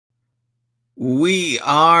We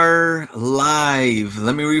are live.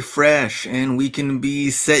 Let me refresh and we can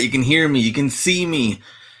be set. You can hear me. You can see me.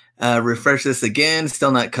 Refresh this again.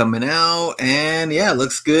 Still not coming out. And yeah,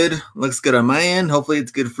 looks good. Looks good on my end. Hopefully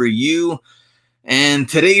it's good for you. And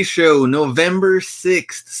today's show, November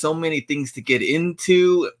 6th. So many things to get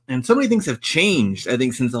into. And so many things have changed, I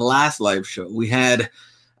think, since the last live show. We had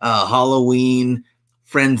Halloween,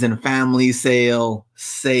 friends and family sale.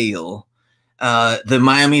 The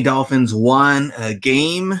Miami Dolphins won a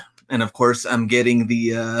game. And of course, I'm getting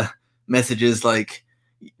the messages like,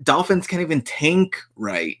 Dolphins can't even tank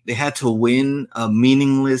right. They had to win a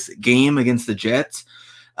meaningless game against the Jets.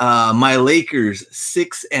 My Lakers,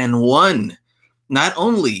 6-1. Not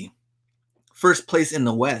only first place in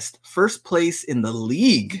the West, first place in the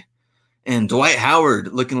league. And Dwight Howard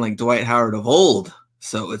looking like Dwight Howard of old.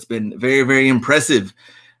 So it's been very, very impressive.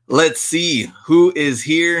 Let's see who is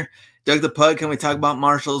here. Doug the Pug, can we talk about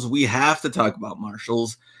Marshalls? We have to talk about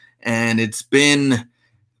Marshalls. And it's been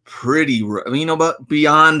pretty rough. But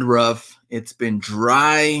beyond rough, it's been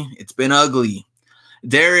dry. It's been ugly.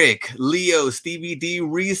 Derek, Leo, Stevie D,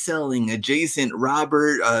 Reselling, Adjacent,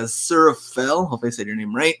 Robert, Surafel, hope I said your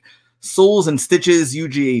name right. Souls and Stitches,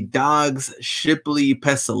 UGA Dogs, Shipley,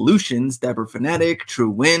 Pest Solutions, Dapper Fanatic, True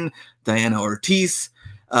Win, Diana Ortiz,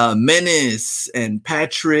 Menace, and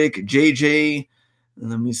Patrick, JJ.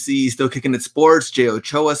 Let me see, Still Kicking It Sports, J.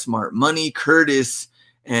 Ochoa, Smart Money, Curtis,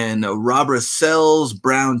 and Robert Sells,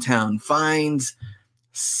 Browntown Finds.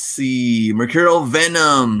 See, Mercurial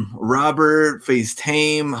Venom, Robert, Face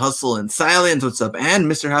Tame, Hustle and Silence, what's up? And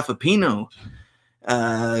Mr. Halfapino.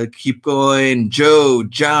 Keep going. Joe,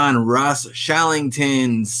 John, Ross,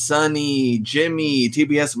 Shallington, Sonny, Jimmy,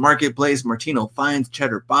 TBS Marketplace, Martino Finds,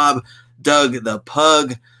 Cheddar Bob, Doug the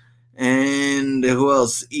Pug, and who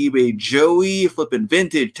else? eBay Joey, Flippin'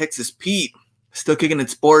 Vintage, Texas Pete, Still Kicking It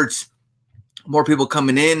Sports. More people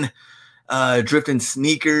coming in. Drifting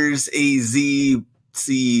Sneakers, AZ,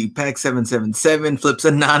 Pack 777, Flips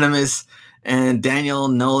Anonymous, and Daniel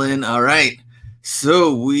Nolan. All right.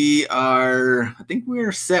 So I think we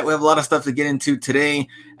are set. We have a lot of stuff to get into today.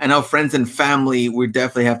 I know friends and family, we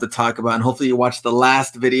definitely have to talk about, and hopefully you watched the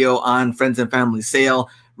last video on friends and family sale.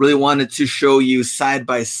 Really wanted to show you side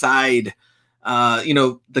by side,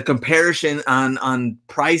 the comparison on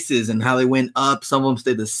prices and how they went up. Some of them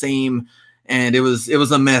stayed the same. And it was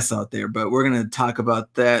a mess out there, but we're going to talk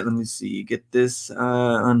about that. Let me see, get this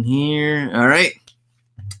on here. All right.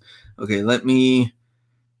 Okay, let me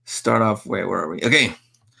start off. Where are we? Okay.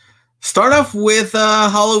 Start off with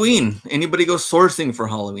Halloween. Anybody go sourcing for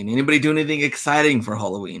Halloween? Anybody do anything exciting for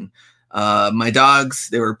Halloween? My dogs,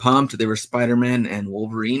 they were pumped. They were Spider-Man and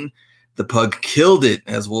Wolverine. The Pug killed it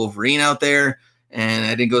as Wolverine out there, and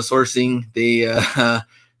I didn't go sourcing. They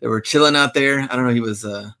were chilling out there. I don't know, he was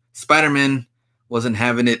Spider-Man wasn't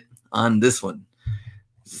having it on this one.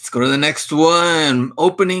 Let's go to the next one.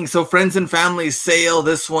 Opening. So friends and family sale.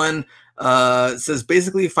 This one says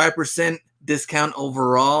basically 5% discount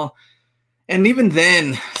overall. And even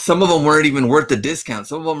then, some of them weren't even worth the discount.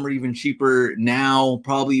 Some of them are even cheaper now,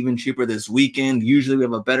 probably even cheaper this weekend. Usually we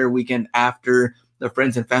have a better weekend after the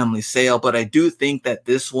friends and family sale. But I do think that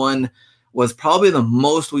this one was probably the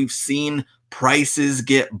most we've seen prices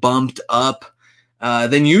get bumped up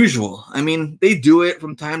than usual. I mean, they do it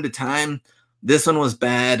from time to time. This one was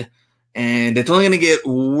bad, and it's only going to get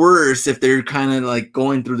worse if they're kind of like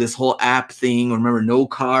going through this whole app thing. Remember, no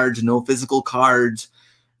cards, no physical cards.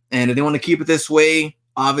 And if they want to keep it this way,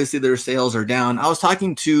 obviously their sales are down. I was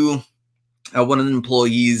talking to one of the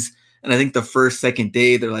employees, and I think the second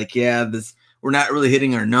day, they're like, yeah, we're not really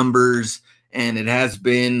hitting our numbers, and it has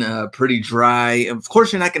been pretty dry. And of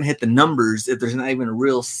course, you're not going to hit the numbers if there's not even a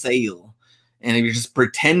real sale. And if you're just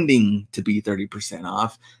pretending to be 30%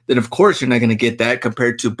 off, then of course you're not going to get that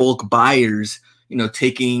compared to bulk buyers,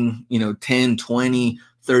 taking, 10, 20,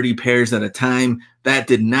 30 pairs at a time. That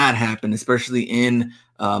did not happen, especially in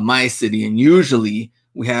my city. And usually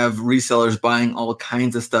we have resellers buying all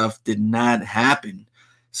kinds of stuff. Did not happen.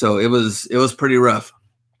 So it was pretty rough.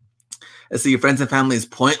 Let's see, your friends and family is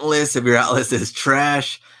pointless. If your outlet is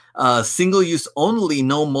trash. Single use only,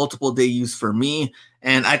 no multiple day use for me.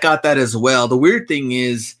 And I got that as well. The weird thing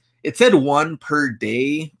is it said 1 per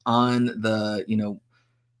day on the,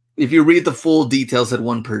 if you read the full details, it said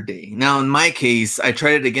 1 per day. Now, in my case, I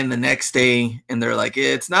tried it again the next day and they're like,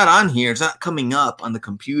 it's not on here. It's not coming up on the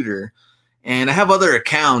computer. And I have other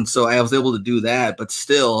accounts, so I was able to do that. But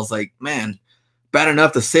still, I was like, man, bad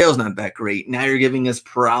enough the sale's not that great. Now you're giving us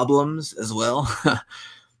problems as well.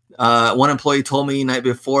 One employee told me the night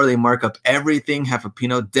before they mark up everything.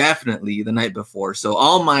 Halfapino definitely the night before. So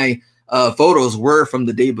all my photos were from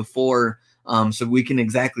the day before so we can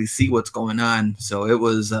exactly see what's going on. So it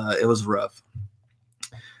was rough.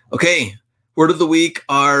 Okay, word of the week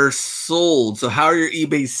are sold. So how are your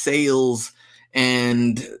eBay sales?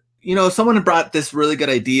 And someone brought this really good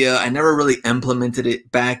idea. I never really implemented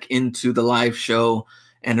it back into the live show,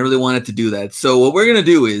 and I really wanted to do that. So what we're gonna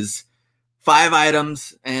do is 5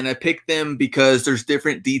 items, and I picked them because there's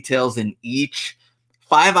different details in each.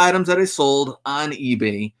 5 items that I sold on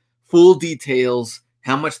eBay, full details,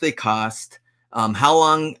 how much they cost, how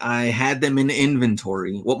long I had them in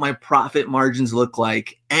inventory, what my profit margins look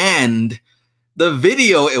like, and the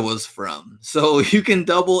video it was from. So you can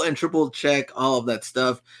double and triple check all of that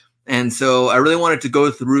stuff. And so I really wanted to go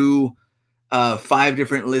through 5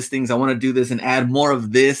 different listings. I want to do this and add more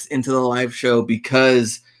of this into the live show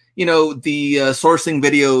because the sourcing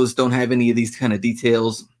videos don't have any of these kind of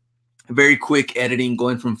details. Very quick editing,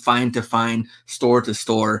 going from find to find, store to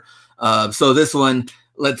store. So this one,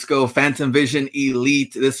 let's go Phantom Vision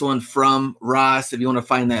Elite. This one from Ross. If you want to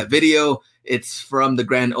find that video, it's from the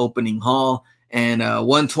grand opening haul. And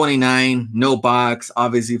 $129, no box,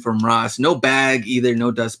 obviously from Ross. No bag either,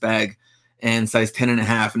 no dust bag, and size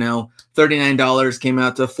 10.5. Now, $39 came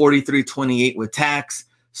out to $43.28 with tax.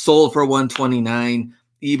 Sold for $129.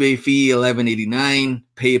 eBay fee $11.89,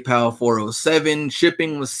 PayPal $407,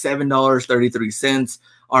 shipping was $7.33.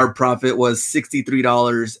 Our profit was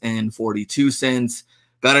 $63.42.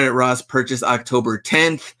 Got it at Ross, purchase October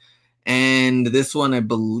 10th, and this one I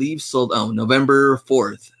believe sold November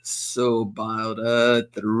 4th. So about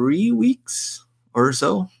 3 weeks or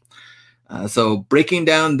so. So breaking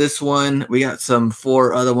down this one, we got some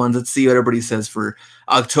 4 other ones. Let's see what everybody says for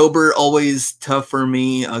October. Always tough for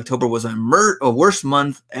me. October was a worst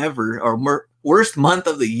month ever, or worst month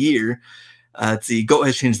of the year. Let's see. Goat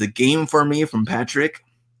has changed the game for me from Patrick.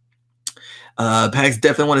 Pags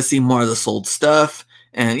definitely want to see more of the sold stuff.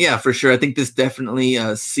 And yeah, for sure. I think this definitely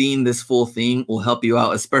seeing this full thing will help you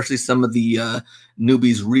out, especially some of the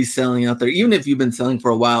newbies reselling out there. Even if you've been selling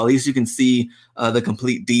for a while, at least you can see the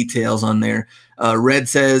complete details on there. Red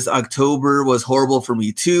says October was horrible for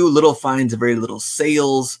me too. Little finds, very little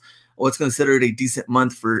sales. What's considered a decent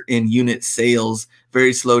month for in-unit sales.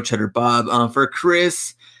 Very slow, Cheddar Bob. For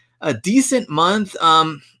Chris, a decent month.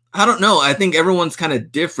 I don't know. I think everyone's kind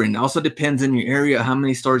of different. It also depends on your area, how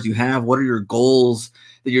many stores you have, what are your goals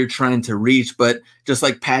that you're trying to reach. But just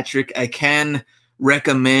like Patrick, I can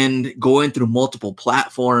recommend going through multiple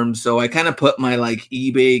platforms. So I kind of put my like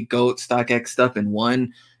eBay, Goat, StockX stuff in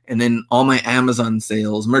one, and then all my Amazon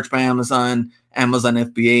sales, Merch by Amazon, Amazon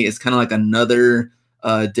FBA is kind of like another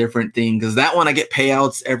different thing, because that one I get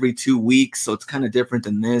payouts every 2 weeks. So it's kind of different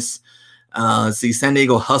than this. See, San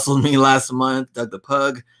Diego hustled me last month. Doug the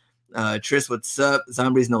Pug. Tris, what's up?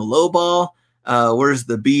 Zombies no lowball. Where's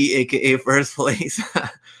the B, aka first place?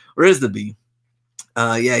 Where is the B?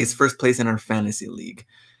 Yeah, he's first place in our fantasy league.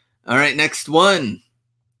 All right, next one.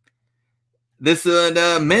 This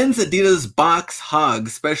men's Adidas Box Hog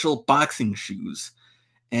special boxing shoes.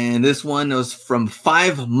 And this one was from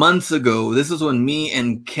 5 months ago. This is when me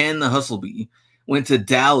and Ken the Hustlebee went to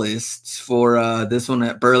Dallas for this one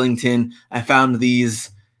at Burlington. I found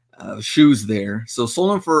these shoes there. So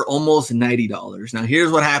sold them for almost $90. Now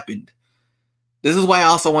here's what happened. This is why I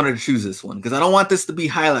also wanted to choose this one, because I don't want this to be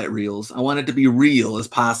highlight reels. I want it to be real as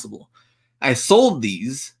possible. I sold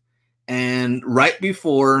these, and right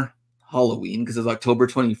before Halloween, because it's October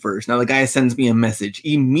 21st. Now the guy sends me a message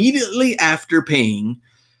immediately after paying,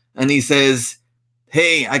 and he says,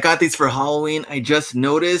 "Hey, I got these for Halloween. I just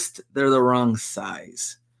noticed they're the wrong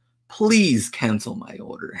size. Please cancel my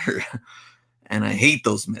order." And I hate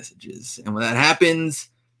those messages. And when that happens,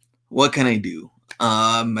 what can I do?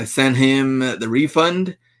 I sent him the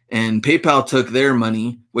refund, and PayPal took their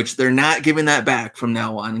money, which they're not giving that back from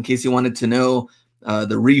now on. In case you wanted to know,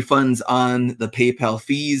 the refunds on the PayPal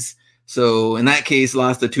fees. So in that case,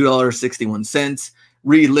 lost the $2.61.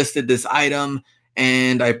 Relisted this item,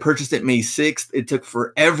 and I purchased it May 6th. It took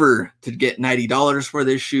forever to get $90 for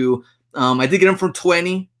this shoe. I did get them for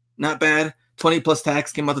 $20, not bad. 20 plus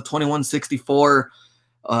tax came out to $21.64.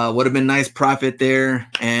 Would have been nice profit there,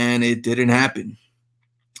 and it didn't happen.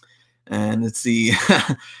 And let's see,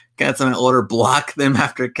 cancel my order, block them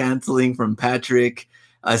after canceling from Patrick.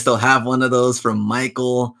 I still have one of those from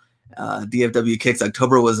Michael. DFW Kicks,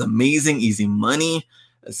 October was amazing, easy money.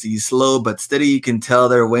 Let's see, slow but steady. You can tell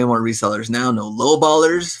there are way more resellers now. No low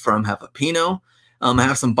ballers from Halfapino. I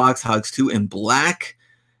have some box hogs too in black.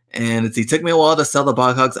 And it took me a while to sell the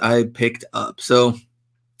box hogs I picked up. So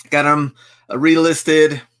got them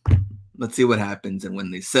relisted. Let's see what happens and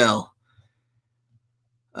when they sell.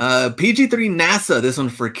 PG3 NASA, this one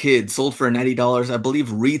for kids, sold for $90. I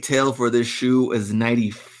believe retail for this shoe is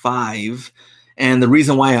 $95. And the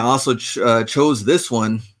reason why I also chose this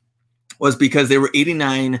one was because they were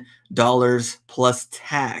 $89 plus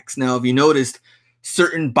tax. Now, if you noticed,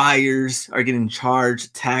 certain buyers are getting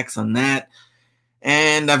charged tax on that.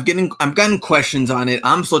 And I've gotten questions on it.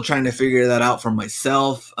 I'm still trying to figure that out for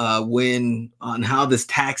myself on how this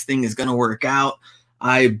tax thing is going to work out.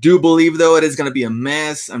 I do believe, though, it is going to be a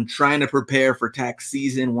mess. I'm trying to prepare for tax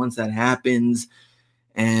season once that happens.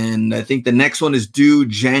 And I think the next one is due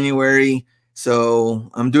January. So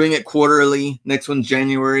I'm doing it quarterly. Next one's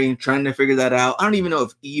January. Trying to figure that out. I don't even know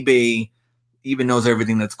if eBay even knows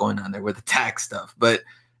everything that's going on there with the tax stuff. But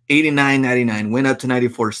 $89.99 went up to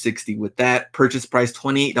 $94.60 with that. Purchase price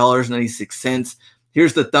 $28.96.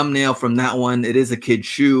 Here's the thumbnail from that one. It is a kid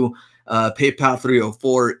shoe. PayPal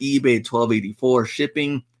 $304, eBay $12.84,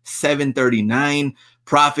 shipping $7.39,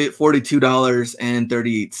 profit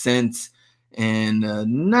 $42.38, and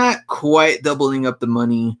not quite doubling up the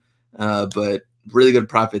money, but really good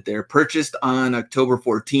profit there. Purchased on October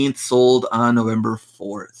 14th, sold on November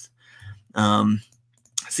 4th.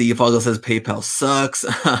 See, Falgo says PayPal sucks.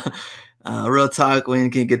 Real talk, when you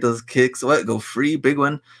can get those kicks, what, go free, big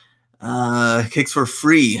one. Kicks for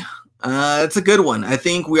free. It's a good one. I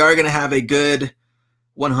think we are going to have a good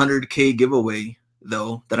 100K giveaway,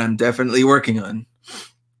 though, that I'm definitely working on.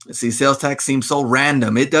 See, sales tax seems so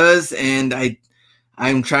random. It does, and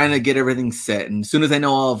I'm trying to get everything set. And as soon as I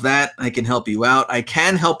know all of that, I can help you out. I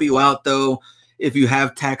can help you out, though, if you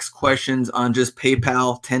have tax questions on just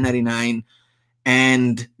PayPal, 1099,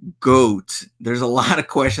 and GOAT. There's a lot of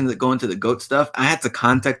questions that go into the GOAT stuff. I had to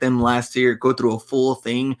contact them last year, go through a full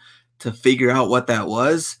thing to figure out what that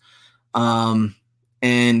was.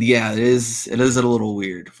 And yeah, it is a little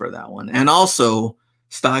weird for that one. And also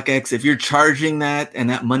StockX, if you're charging that and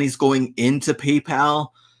that money's going into PayPal,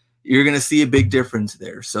 you're going to see a big difference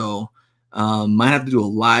there. So, might have to do a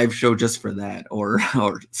live show just for that or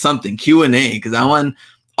something, Q&A, because I want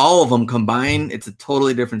all of them combined. It's a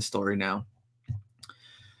totally different story now.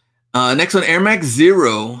 Next one, Air Max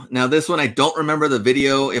Zero. Now this one, I don't remember the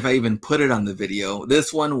video, if I even put it on the video.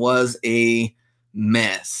 This one was a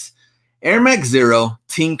mess. Air Max Zero,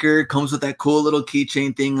 Tinker, comes with that cool little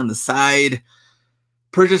keychain thing on the side.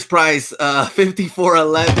 Purchase price,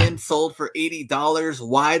 $54.11, sold for $80.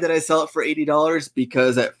 Why did I sell it for $80?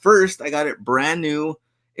 Because at first I got it brand new.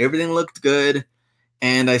 Everything looked good.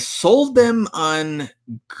 And I sold them on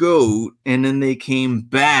GOAT, and then they came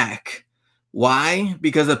back. Why?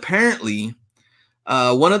 Because apparently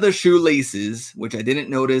one of the shoelaces, which I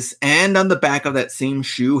didn't notice, and on the back of that same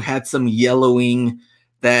shoe had some yellowing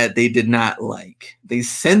that they did not like. They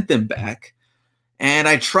sent them back, and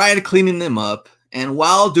I tried cleaning them up. And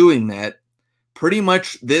while doing that, pretty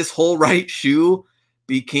much this whole right shoe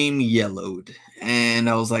became yellowed. And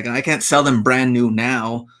I was like, I can't sell them brand new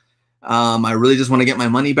now. I really just want to get my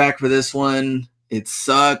money back for this one. It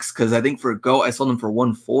sucks because I think for GOAT, I sold them for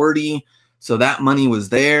 $140. So that money was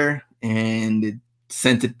there, and it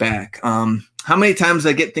sent it back. How many times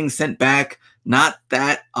I get things sent back? Not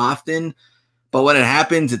that often. But when it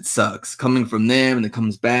happens, it sucks. Coming from them and it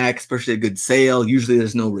comes back, especially a good sale. Usually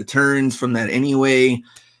there's no returns from that anyway.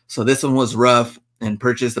 So this one was rough and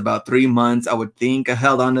purchased about 3 months. I would think I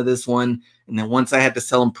held on to this one. And then once I had to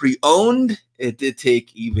sell them pre-owned, it did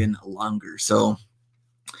take even longer. So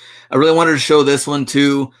I really wanted to show this one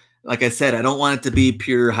too. Like I said, I don't want it to be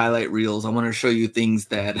pure highlight reels. I want to show you things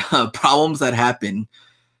that, problems that happen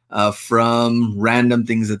from random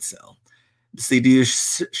things that sell. See, do you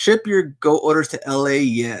ship your GOAT orders to LA?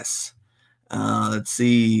 Yes. Let's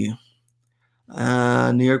see.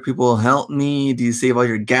 New York people help me. Do you save all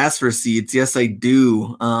your gas receipts? Yes, I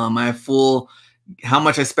do. I have full, how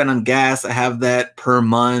much I spend on gas. I have that per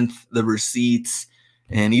month, the receipts,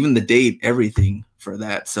 and even the date, everything for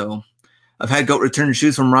that. So I've had GOAT return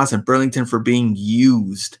shoes from Ross and Burlington for being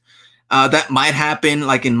used. That might happen.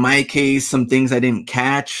 Like in my case, some things I didn't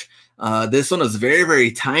catch. This one was very,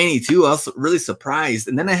 very tiny too. I was really surprised.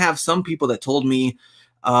 And then I have some people that told me,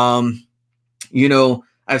 you know,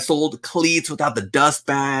 I've sold cleats without the dust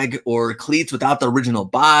bag or cleats without the original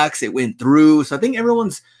box. It went through. So I think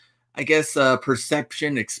everyone's, I guess,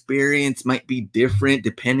 perception, experience might be different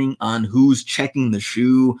depending on who's checking the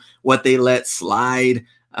shoe, what they let slide.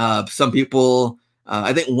 Some people,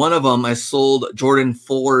 I think one of them, I sold Jordan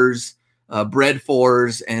 4s. Bread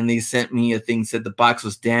 4s, and they sent me a thing, said the box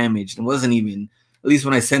was damaged. It wasn't even, at least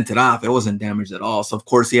when I sent it off, it wasn't damaged at all. So of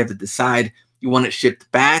course you have to decide, you want it shipped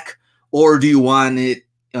back, or do you want it,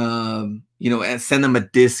 you know, and send them a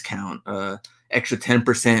discount, extra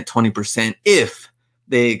 10%, 20% if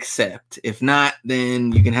they accept. If not,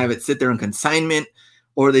 then you can have it sit there on consignment,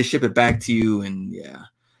 or they ship it back to you, and yeah,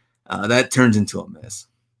 that turns into a mess.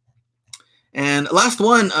 And last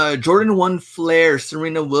one, Jordan 1 Flare,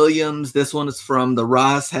 Serena Williams. This one is from the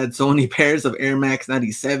Ross. Had so many pairs of Air Max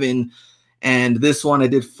 97. And this one I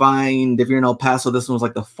did find, if you're in El Paso, this one was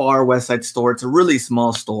like the far west side store. It's a really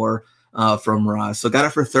small store from Ross. So got it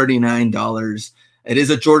for $39. It is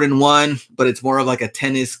a Jordan 1, but it's more of like a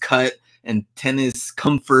tennis cut and tennis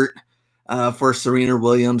comfort for Serena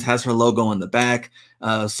Williams. Has her logo on the back.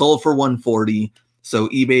 Sold for $140. So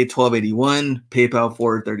eBay $12.81, PayPal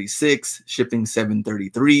 $4.36, shipping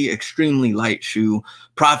 $7.33. Extremely light shoe.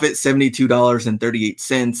 Profit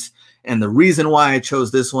 $72.38. And the reason why I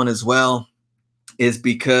chose this one as well is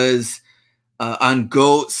because on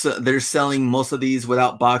GOATs, they're selling most of these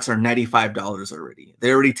without box are $95 already.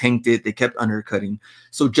 They already tanked it. They kept undercutting.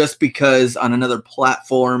 So just because on another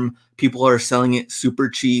platform, people are selling it super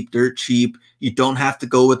cheap, dirt cheap, you don't have to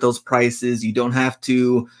go with those prices. You don't have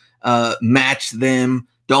to match them.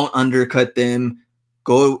 Don't undercut them.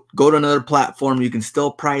 Go to another platform. You can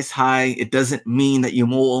still price high. It doesn't mean that you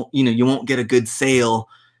won't get a good sale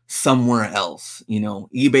somewhere else.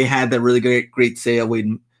 eBay had that really great sale.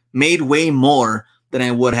 We made way more than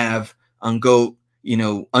I would have on GOAT,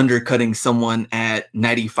 undercutting someone at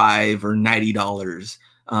 $95 or $90,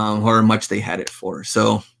 however much they had it for.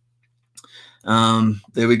 So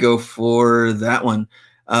there we go for that one.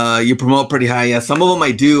 You promote pretty high. Yeah, some of them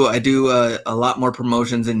I do. I do a lot more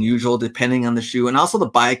promotions than usual, depending on the shoe, and also the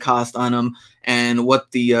buy cost on them, and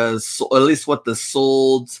what the at least what the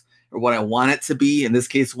sold or what I want it to be. In this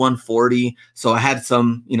case, $140. So I had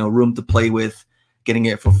some room to play with, getting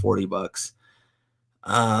it for $40.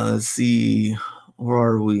 Let's see, where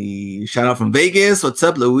are we? Shout out from Vegas. What's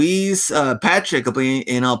up, Luis? Patrick will be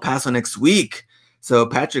in El Paso next week. So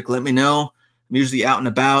Patrick, let me know. I'm usually out and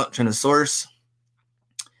about trying to source.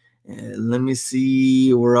 Let me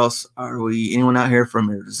see, where else are we? Anyone out here from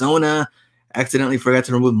Arizona? Accidentally forgot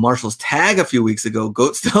to remove Marshall's tag a few weeks ago.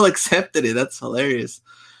 GOAT still accepted it. That's hilarious.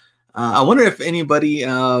 I wonder if anybody,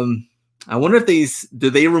 I wonder if do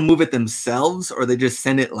they remove it themselves, or they just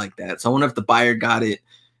send it like that? So I wonder if the buyer got it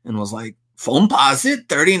and was like, phone posit,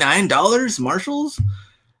 $39 Marshalls,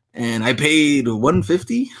 and I paid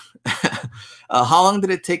 $150. How long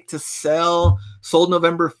did it take to sell? Sold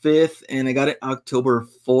November 5th, and I got it October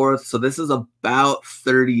 4th. So this is about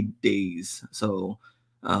 30 days. So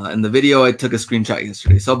in the video, I took a screenshot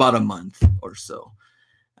yesterday. So about a month or so.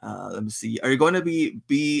 Let me see. Are you going to be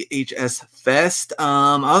BHS Fest?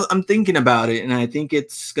 I'm thinking about it, and I think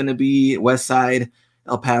it's going to be West Side,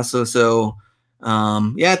 El Paso. So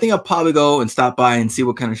yeah, I think I'll probably go and stop by and see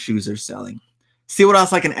what kind of shoes they're selling. See what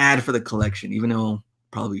else I can add for the collection, even though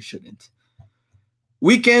probably shouldn't.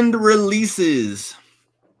 Weekend releases.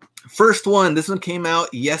 First one, this one came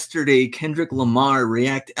out yesterday. Kendrick Lamar,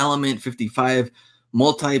 React Element 55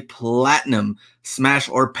 Multi-Platinum, smash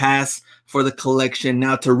or pass for the collection.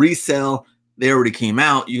 Now to resell, they already came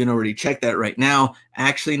out. You can already check that right now.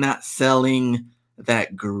 Actually not selling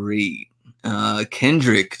that great.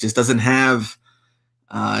 Kendrick just doesn't have,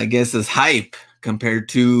 I guess, as hype compared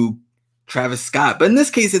to Travis Scott. But in this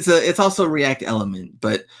case, it's also React Element.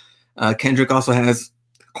 But Kendrick also has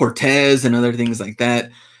Cortez and other things like that.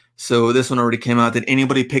 So this one already came out. Did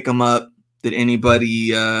anybody pick them up? Did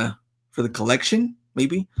anybody for the collection?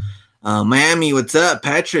 Maybe. Miami, what's up?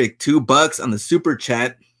 Patrick, $2 on the super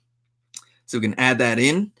chat. So we can add that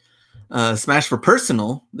in. Smash for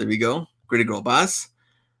personal. There we go. Gritty Girl Boss.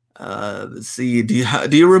 Let's see. Do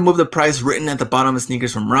you remove the price written at the bottom of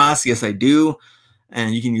sneakers from Ross? Yes, I do.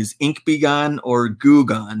 And you can use Ink Be Gone or Goo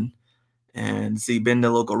Gone. And see, been to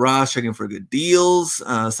local Ross, checking for good deals.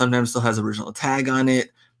 Sometimes still has original tag on it.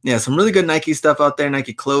 Yeah, some really good Nike stuff out there.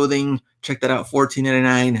 Nike clothing. Check that out.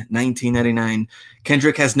 $14.99, $19.99.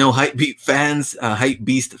 Kendrick has no Hype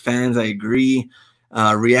Beast fans. I agree.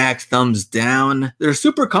 React, thumbs down. They're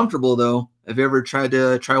super comfortable though. Have you ever tried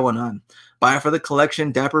to try one on? Buy for the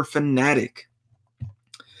collection. Dapper Fanatic.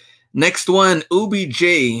 Next one,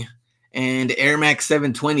 OBJ and Air Max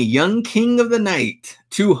 720, Young King of the Night,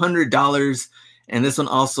 $200. And this one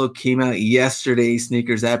also came out yesterday,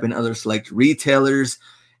 Sneakers app and other select retailers.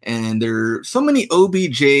 And there are so many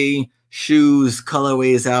OBJ shoes,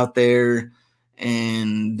 colorways out there.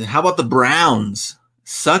 And how about the Browns?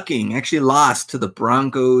 Sucking, actually lost to the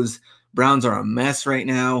Broncos. Browns are a mess right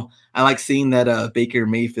now. I like seeing that Baker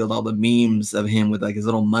Mayfield, all the memes of him with like his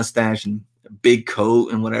little mustache and big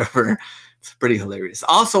coat and whatever. It's pretty hilarious.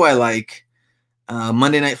 Also, I like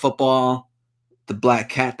Monday Night Football, the Black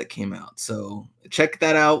Cat that came out. So check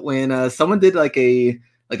that out. When someone did like a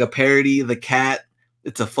parody, the cat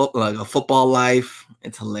It's like a football life.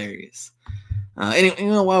 It's hilarious.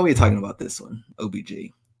 Anyway, why are we talking about this one? OBJ.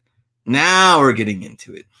 Now we're getting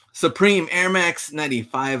into it. Supreme Air Max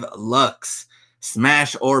 95 Lux.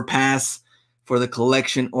 Smash or pass for the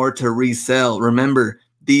collection or to resell. Remember,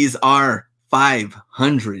 these are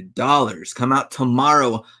 $500. Come out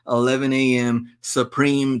tomorrow, 11 a.m.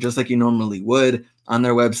 Supreme, just like you normally would, on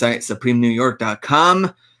their website,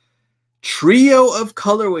 supremenewyork.com. Trio of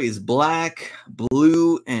colorways, black,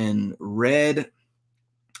 blue, and red.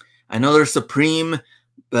 I know they're Supreme,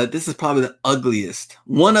 but this is probably the ugliest,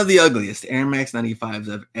 one of the ugliest Air Max 95s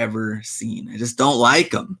I've ever seen. I just don't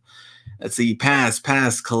like them. Let's see, pass,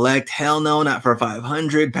 collect. Hell no, not for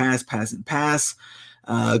 500. Pass, and pass.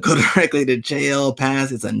 Go directly to jail.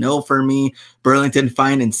 Pass. It's a no for me. Burlington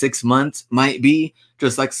fine in 6 months. Might be,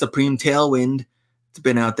 just like Supreme Tailwind. It's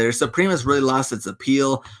been out there. Supreme has really lost its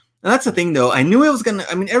appeal. And that's the thing, though. I knew it was going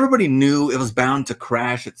to, everybody knew it was bound to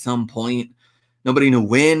crash at some point. Nobody knew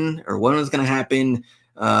when or when it was going to happen.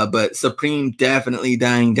 But Supreme definitely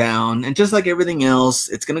dying down. And just like everything else,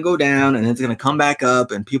 it's going to go down and it's going to come back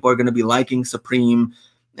up and people are going to be liking Supreme.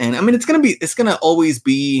 And it's going to always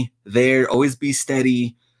be there, always be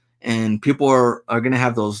steady. And people are going to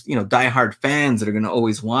have those, diehard fans that are going to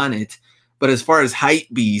always want it. But as far as hype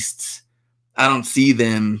beasts, I don't see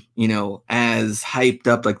them, as hyped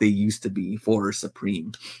up like they used to be for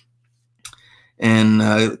Supreme. And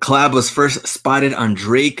collab was first spotted on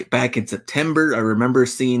Drake back in September. I remember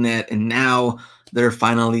seeing that, and now they're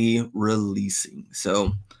finally releasing.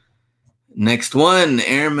 So next one,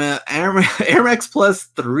 Air Max Plus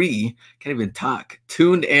 3. Can't even talk.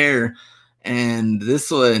 Tuned Air. And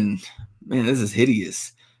this one, man, this is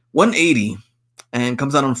hideous. 180 and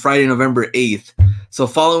comes out on Friday, November 8th. So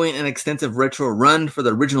following an extensive retro run for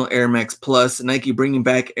the original Air Max Plus, Nike bringing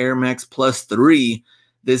back Air Max Plus 3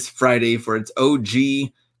 this Friday for its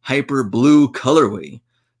OG Hyper Blue colorway.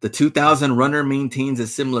 The 2000 runner maintains a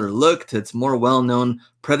similar look to its more well-known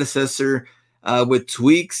predecessor, with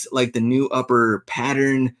tweaks like the new upper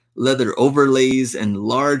pattern, leather overlays, and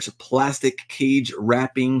large plastic cage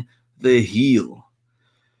wrapping the heel.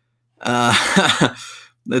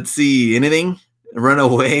 Let's see, anything?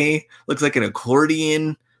 Runaway, looks like an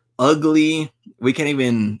accordion, ugly. We can't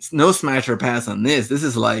even, no smash or pass on this. This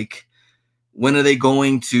is like, when are they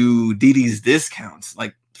going to DD's discounts?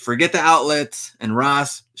 Like, forget the outlets and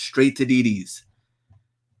Ross, straight to DD's.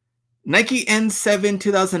 Nike N7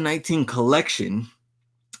 2019 collection.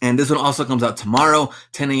 And this one also comes out tomorrow,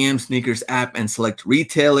 10 a.m. Sneakers app and select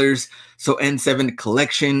retailers. So N7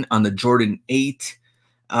 collection on the Jordan 8.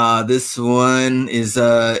 This one is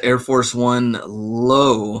Air Force One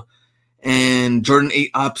low. And Jordan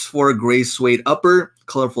 8 Ops 4 gray suede upper,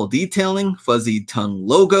 colorful detailing, fuzzy tongue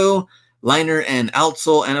logo, liner and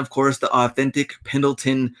outsole, and of course the authentic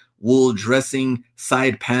Pendleton wool dressing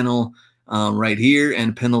side panel right here.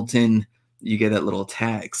 And Pendleton, you get that little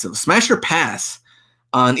tag. So smash or pass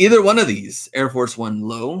on either one of these, Air Force One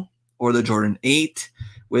low or the Jordan 8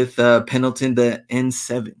 with Pendleton, the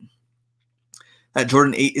N7. That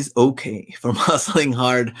Jordan 8 is okay for hustling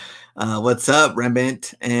hard. What's up,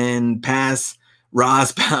 Rembrandt? And pass.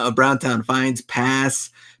 Ross, Browntown finds, pass.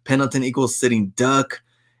 Pendleton equals sitting duck.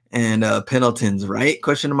 And Pendleton's right,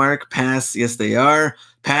 question mark, pass. Yes, they are.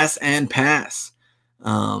 Pass and pass.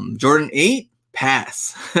 Jordan 8,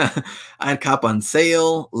 pass. I'd cop on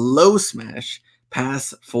sale. Low smash.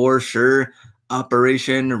 Pass for sure.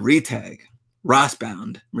 Operation retag. Ross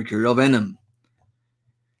bound. Mercurial Venom.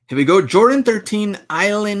 Here we go. Jordan 13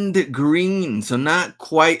 Island Green. So not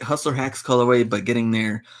quite Hustler Hacks colorway, but getting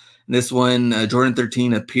there. This one, Jordan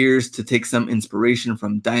 13, appears to take some inspiration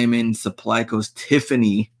from Diamond Supply Co's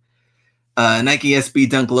Tiffany Nike SB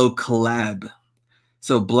Dunk Low collab.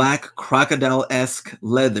 So black crocodile-esque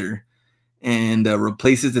leather and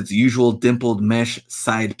replaces its usual dimpled mesh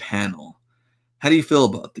side panel. How do you feel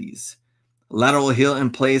about these? Lateral heel in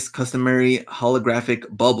place, customary holographic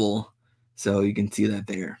bubble. So you can see that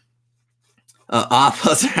there. Off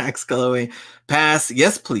Hustler Hacks colorway. Pass.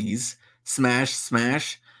 Yes, please. Smash,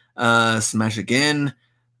 smash. Smash again.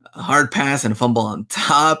 Hard pass and fumble on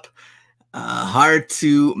top. Hard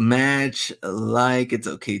to match. Like it's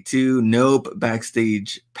okay too. Nope.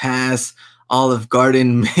 Backstage pass. Olive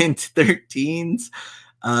Garden Mint 13s.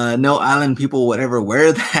 No island people would ever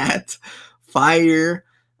wear that. Fire.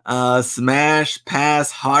 Smash,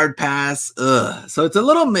 pass, hard pass. Ugh. So it's a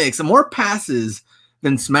little mix. More passes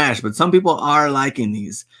than smash, but some people are liking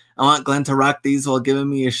these. I want Glenn to rock these while giving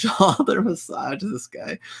me a shoulder massage. This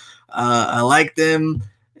guy. I like them.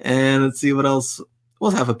 And let's see what else.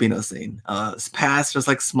 What's Half a Pino saying? Pass, just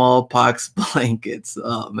like smallpox blankets.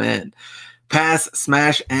 Oh, man. Pass,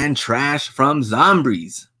 smash, and trash from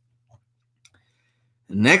Zombies.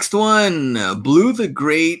 Next one, Blue the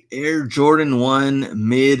Great Air Jordan 1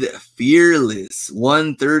 Mid Fearless.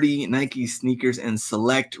 130 Nike sneakers and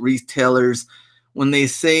select retailers. When they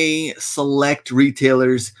say select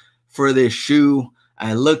retailers for this shoe,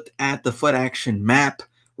 I looked at the Foot Action map.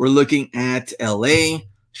 We're looking at LA,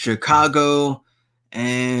 Chicago,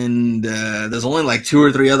 and there's only like 2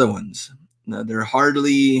 or 3 other ones. They're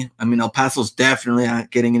hardly, I mean, El Paso's definitely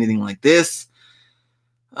not getting anything like this.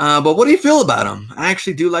 But what do you feel about them? I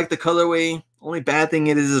actually do like the colorway. Only bad thing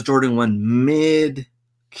it is Jordan 1 mid,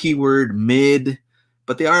 keyword mid.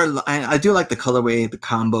 But they are, I do like the colorway, the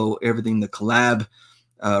combo, everything, the collab.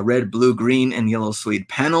 Red, blue, green, and yellow suede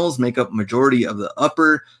panels make up majority of the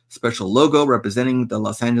upper. Special logo representing the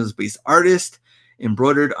Los Angeles-based artist.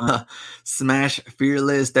 Embroidered on Smash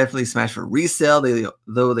Fearless. Definitely smash for resale,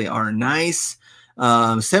 though they are nice.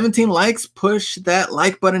 17 likes. Push that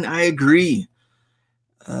like button. I agree.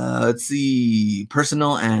 Let's see,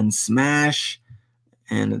 personal and smash,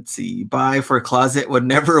 and let's see, buy for a closet would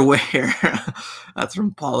never wear. That's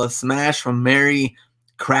from Paula. Smash from Mary,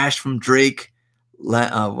 crash from Drake.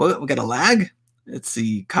 What we got a lag? Let's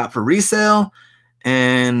see, cop for resale,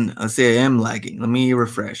 and let's say I am lagging. Let me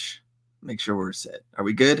refresh, make sure we're set. Are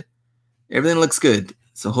we good? Everything looks good,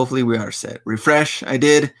 so hopefully we are set. Refresh, I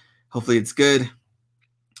did. Hopefully it's good.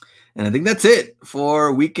 And I think that's it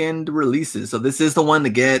for weekend releases. So this is the one to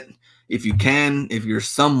get if you can, if you're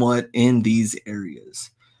somewhat in these areas.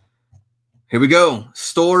 Here we go.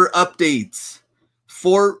 Store updates.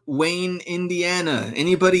 Fort Wayne, Indiana.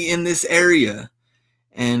 Anybody in this area?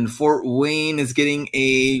 And Fort Wayne is getting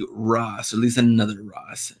a Ross, or at least another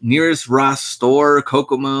Ross. Nearest Ross store,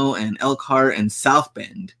 Kokomo and Elkhart and South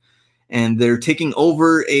Bend. And they're taking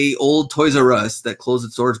over a old Toys R Us that closed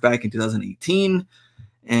its doors back in 2018.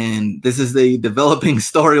 And this is the developing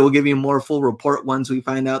story. We'll give you a more full report once we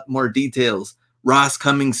find out more details. Ross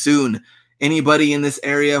coming soon. Anybody in this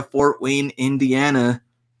area, Fort Wayne, Indiana,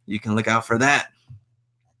 you can look out for that.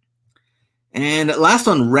 And last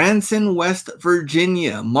one, Ranson, West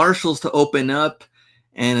Virginia. Marshalls to open up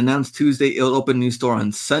and announced Tuesday it'll open a new store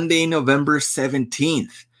on Sunday, November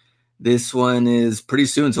 17th. This one is pretty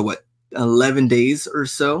soon. So what, 11 days or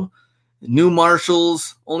so? New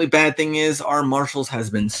Marshalls. Only bad thing is our Marshalls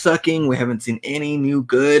has been sucking. We haven't seen any new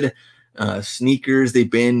good sneakers.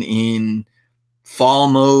 They've been in fall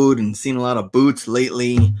mode and seen a lot of boots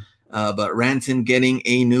lately. But Ranson getting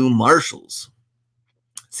a new Marshalls.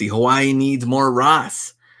 Let's see, Hawaii needs more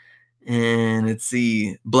Ross. And let's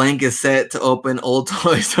see, blank is set to open old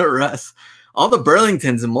Toys R Us. All the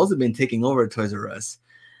Burlingtons and most have been taking over Toys R Us.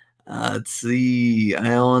 Let's see,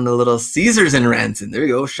 I own a little Caesars in Ranson. There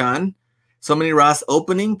you go, Sean. So many Ross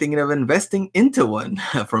opening, thinking of investing into one.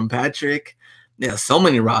 From Patrick. Yeah, so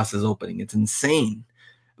many Rosses opening. It's insane.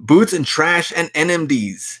 Boots and trash and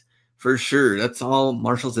NMDs. For sure. That's all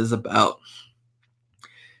Marshalls is about.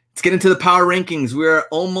 Let's get into the power rankings. We are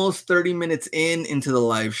almost 30 minutes into the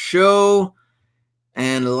live show.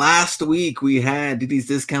 And last week we had these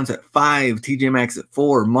discounts at 5, TJ Maxx at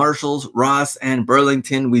 4, Marshalls, Ross, and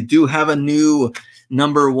Burlington. We do have a new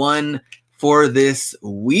number 1 for this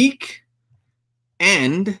week.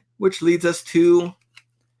 And which leads us to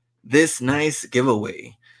this nice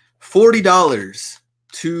giveaway. $40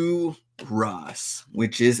 to Ross,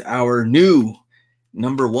 which is our new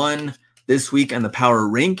number 1 this week on the power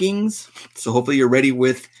rankings. So hopefully you're ready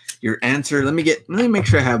with your answer. Let me make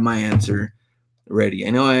sure I have my answer ready.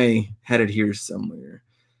 I know I had it here somewhere.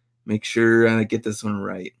 Make sure I get this one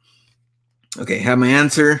right. Okay, have my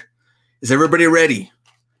answer. Is everybody ready?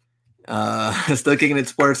 Still kicking it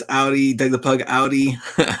sports, Audi, Doug the Pug, Audi.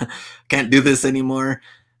 Can't do this anymore.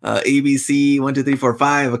 ABC, 1, 2, 3, 4,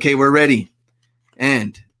 5. Okay, we're ready.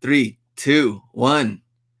 And 3, 2, 1.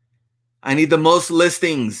 I need the most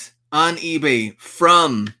listings on eBay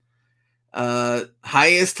from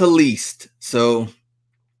highest to least. So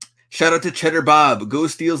shout out to Cheddar Bob, Go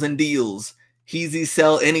Steals and Deals, Heezy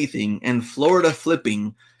Sell Anything, and Florida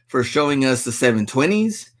Flipping for showing us the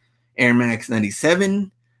 720s, Air Max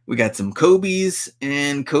 97. We got some Kobe's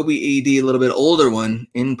and Kobe AD, a little bit older one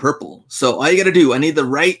in purple. So all you got to do, I need the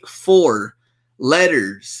right 4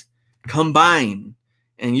 letters combine,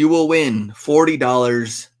 and you will win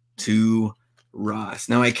 $40 to Ross.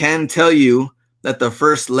 Now, I can tell you that the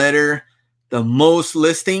first letter, the most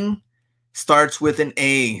listing, starts with an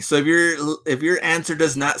A. So if your answer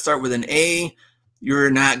does not start with an A, you're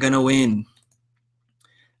not going to win.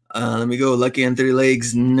 Let me go. Lucky on 3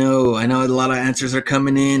 legs. No, I know a lot of answers are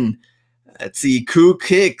coming in. Let's see. Koo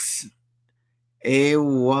Kicks.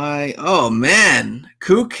 AY. Oh, man.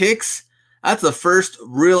 Koo Kicks. That's the first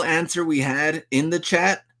real answer we had in the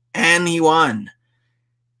chat, and he won.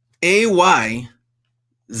 AYZB.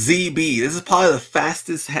 This is probably the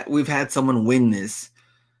fastest we've had someone win this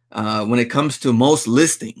when it comes to most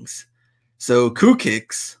listings. So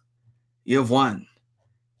Cookicks, you have won.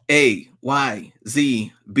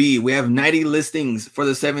 AYZB. We have 90 listings for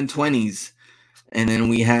the 720s. And then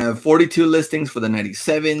we have 42 listings for the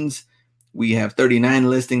 97s. We have 39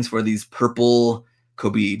 listings for these purple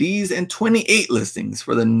Kobe ADs and 28 listings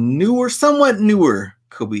for the newer, somewhat newer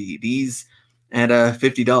Kobe ADs at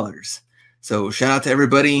 $50. So shout out to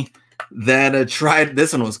everybody that tried.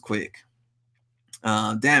 This one was quick.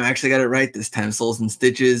 Damn, I actually got it right this time. Souls and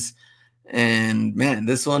Stitches. And man,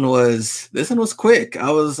 this one was quick.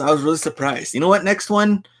 I was really surprised. You know what? Next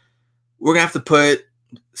one, we're gonna have to put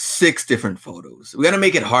 6 different photos. We got to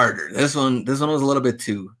make it harder. This one was a little bit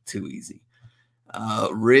too easy.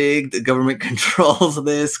 Rigged. Government controls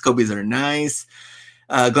this. Kobe's are nice.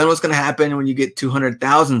 Glenn, what's going to happen when you get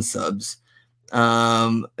 200,000 subs?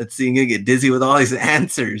 Let's see. I'm going to get dizzy with all these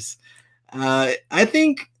answers. I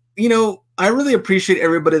think, you know, I really appreciate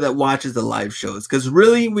everybody that watches the live shows, because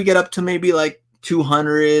really we get up to maybe like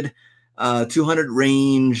 200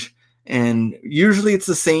 range. And usually it's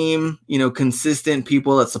the same, you know, consistent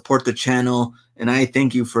people that support the channel. And I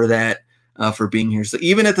thank you for that, for being here. So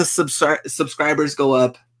even if the subscribers go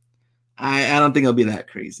up, I don't think it'll be that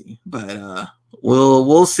crazy. But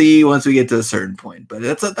we'll see once we get to a certain point. But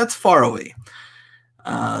that's far away.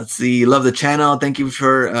 Let's see. Love the channel. Thank you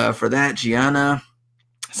for that, Gianna.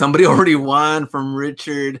 Somebody already won from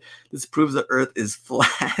Richard. This proves the Earth is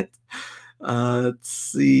flat. Let's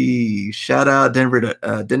see. Shout out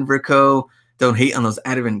Denver Co. Don't hate on those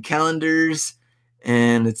Advent calendars.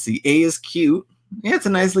 And let's see. A is cute. Yeah, it's a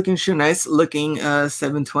nice looking shoe. Nice looking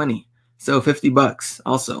 720. So $50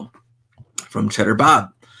 also from Cheddar Bob.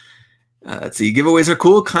 Let's see. Giveaways are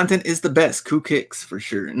cool. Content is the best. Cookicks for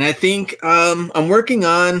sure. And I think I'm working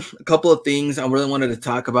on a couple of things I really wanted to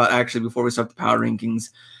talk about actually before we start the power rankings.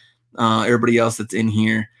 Everybody else that's in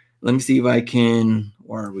here. Let me see if I can.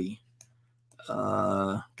 Where are we?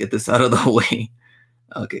 Get this out of the way.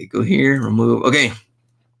 Okay, go here, remove. Okay,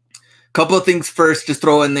 couple of things first, just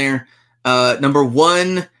throw in there. Number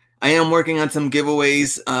one, I am working on some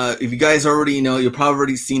giveaways. If you guys already know, you've probably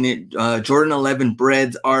already seen it. Jordan 11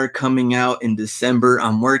 breads are coming out in December.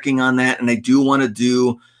 I'm working on that, and I do want to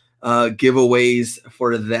do giveaways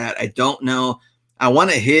for that. I don't know. I want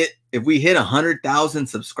to hit, if we hit 100,000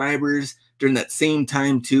 subscribers during that same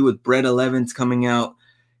time too, with bread 11s coming out,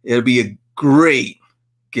 it'll be a great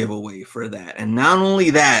giveaway for that. And not only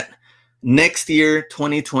that, next year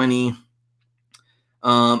 2020,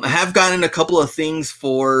 I have gotten a couple of things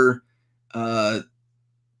for I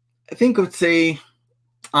think I would say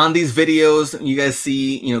on these videos you guys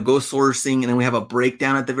see, you know, go sourcing, and then we have a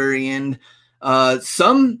breakdown at the very end.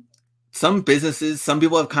 Some businesses, some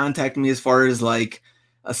people have contacted me as far as like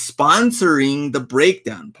sponsoring the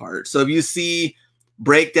breakdown part. So if you see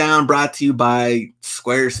breakdown brought to you by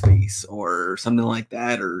Squarespace or something like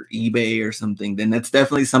that, or eBay or something, then that's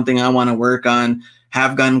definitely something I want to work on.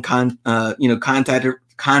 Have gotten contacted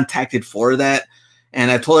for that. And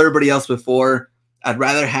I told everybody else before, I'd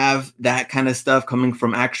rather have that kind of stuff coming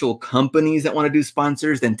from actual companies that want to do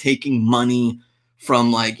sponsors than taking money from,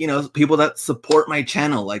 like, you know, people that support my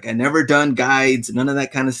channel. Like, I never done guides, none of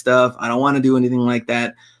that kind of stuff. I don't want to do anything like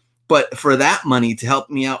that. But for that money to help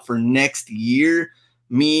me out for next year,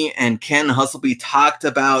 me and Ken Hustleby talked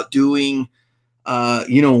about doing,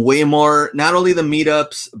 you know, way more, not only the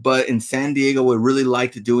meetups, but in San Diego, we really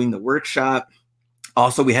liked doing the workshop.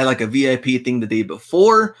 Also, we had like a VIP thing the day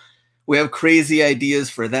before. We have crazy ideas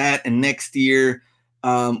for that. And next year,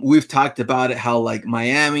 we've talked about it, how like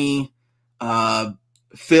Miami,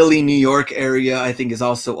 Philly, New York area, I think is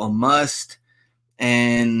also a must.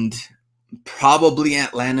 And probably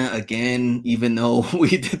Atlanta again, even though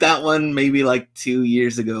we did that one maybe like 2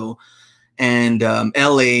 years ago. And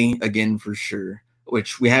LA again for sure,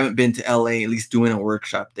 which we haven't been to LA, at least doing a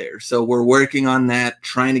workshop there. So we're working on that,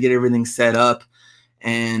 trying to get everything set up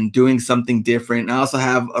and doing something different. And I also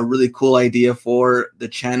have a really cool idea for the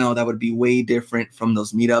channel that would be way different from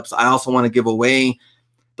those meetups. I also want to give away,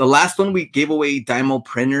 the last one we gave away Dymo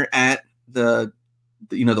printer at the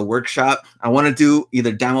workshop. I want to do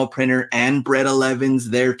either Dymo printer and bread 11s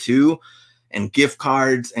there too, and gift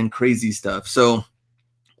cards and crazy stuff. So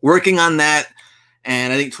working on that.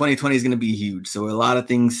 And I think 2020 is going to be huge. So a lot of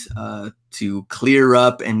things to clear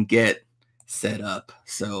up and get set up.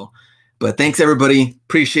 So, but thanks everybody.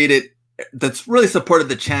 Appreciate it. That's really supported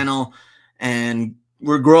the channel. And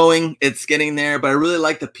we're growing. It's getting there, but I really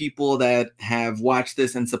like the people that have watched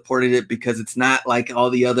this and supported it, because it's not like all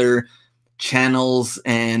the other channels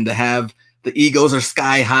and have the egos are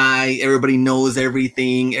sky high. Everybody knows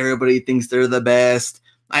everything. Everybody thinks they're the best.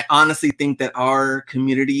 I honestly think that our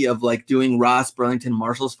community of like doing Ross, Burlington,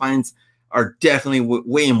 Marshalls finds are definitely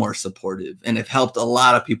way more supportive and have helped a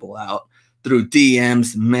lot of people out through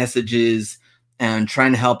DMs, messages, and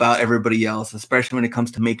trying to help out everybody else, especially when it comes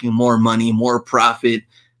to making more money, more profit,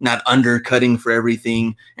 not undercutting for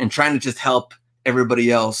everything, and trying to just help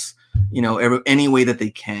everybody else, you know, any way that they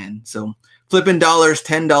can. So flipping dollars,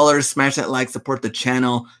 $10, smash that like, support the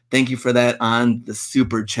channel. Thank you for that on the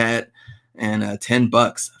super chat. And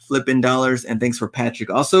 $10, flipping dollars. And thanks for Patrick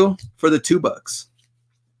also for the $2.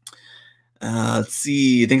 Let's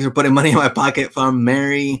see. Thanks for putting money in my pocket from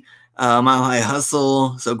Mary. Mile High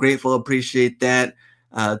Hustle. So grateful. Appreciate that.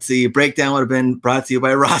 Let's see. Breakdown would have been brought to you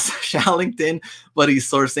by Ross Shallington, but he's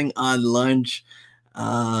sourcing on lunch.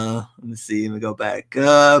 Let me see. Let me go back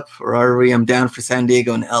up. Where are we? I'm down for San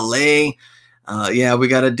Diego and LA. Yeah, we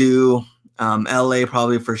got to do LA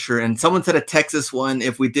probably for sure. And someone said a Texas one.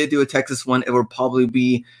 If we did do a Texas one, it would probably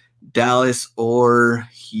be Dallas or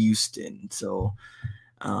Houston. So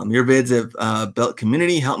your vids have built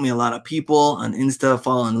community, helped me a lot of people on Insta,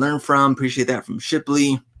 follow and learn from. Appreciate that from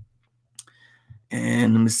Shipley.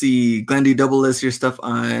 And let me see, Glenn, do you double list your stuff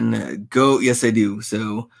on Go? Yes, I do.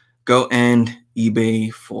 So Go and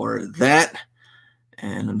eBay for that.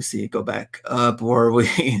 And let me see, go back up. Or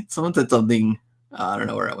we someone said something. I don't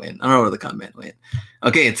know where I went. I don't know where the comment went.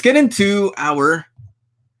 Okay, let's get into our,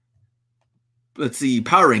 let's see,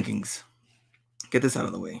 power rankings. Get this out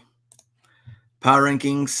of the way. Power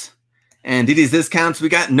rankings and DD's discounts. We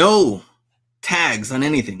got no tags on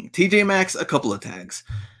anything. TJ Maxx, a couple of tags.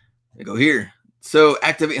 I go here. So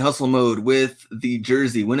activate hustle mode with the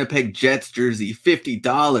jersey, Winnipeg Jets jersey,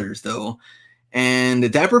 $50 though. And the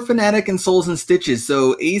Dapper Fanatic and Soles and Stitches.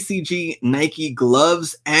 So ACG Nike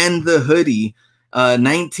gloves and the hoodie,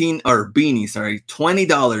 beanie, sorry,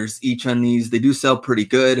 $20 each on these. They do sell pretty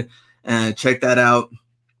good. Check that out.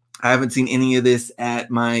 I haven't seen any of this at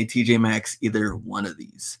my TJ Maxx, either one of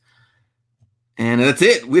these. And that's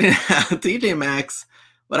it. We didn't have TJ Maxx.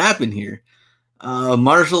 What happened here?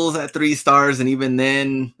 Marshalls at 3 stars, and even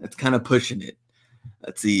then, it's kind of pushing it.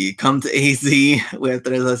 Let's see. Come to AZ with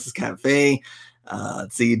Tres Leches Cafe.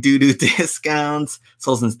 Let's see. Do discounts.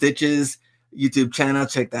 Soles and Stitches. YouTube channel.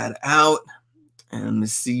 Check that out. And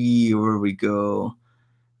let's see where we go.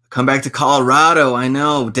 Come back to Colorado. I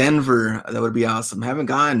know. Denver. That would be awesome. Haven't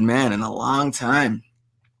gone, man, in a long time.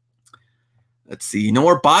 Let's see. No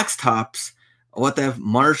more box tops. What the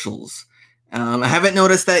Marshalls. I haven't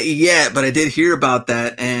noticed that yet, but I did hear about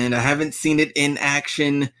that, and I haven't seen it in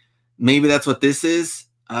action. Maybe that's what this is.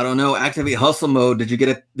 I don't know. Activate hustle mode. Did you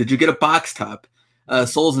get a box top?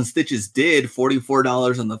 Soles and Stitches did.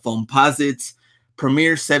 $44 on the Foamposites.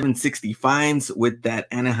 Premier 760 fines with that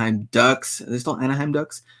Anaheim Ducks. Are they still Anaheim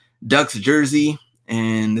Ducks? Ducks jersey.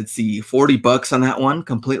 And let's see, $40 on that one.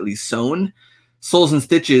 Completely sewn. Soles and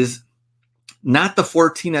Stitches, not the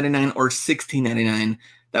 $14.99 or $16.99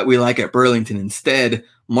 that we like at Burlington. Instead,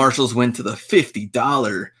 Marshalls went to the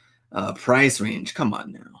 $50 price range. Come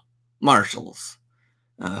on now. Marshalls.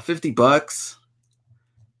 $50.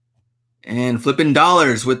 And flipping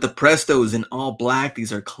dollars with the Prestos in all black.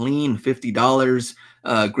 These are clean, $50.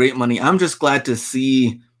 Great money. I'm just glad to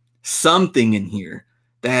see something in here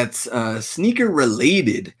that's sneaker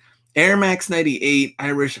related. Air Max 98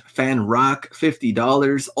 Irish Fan Rock,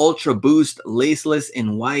 $50. Ultra Boost Laceless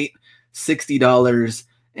in white, $60.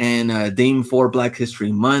 And Dame 4 Black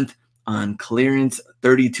History Month on clearance,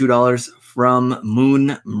 $32 from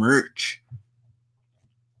Moon Merch.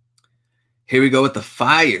 Here we go with the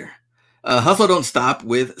fire. Hustle don't stop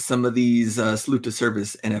with some of these Salute to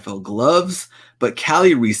Service NFL gloves, but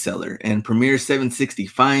Cali Reseller and Premier 760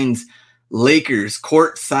 finds Lakers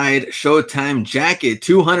courtside Showtime jacket,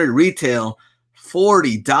 200 retail,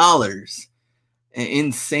 $40.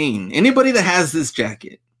 Insane. Anybody that has this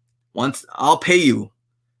jacket, I'll pay you.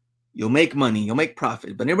 You'll make money. You'll make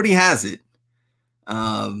profit. But anybody has it,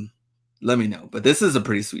 let me know. But this is a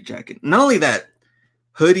pretty sweet jacket. Not only that,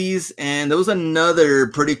 hoodies, and there was another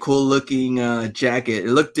pretty cool looking jacket.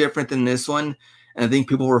 It looked different than this one, and I think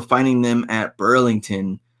people were finding them at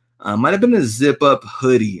Burlington. Might have been a zip-up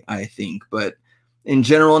hoodie, I think. But in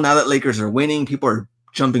general, now that Lakers are winning, people are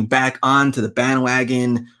jumping back onto the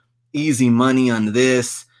bandwagon. Easy money on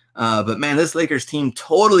this. But man, this Lakers team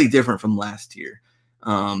totally different from last year.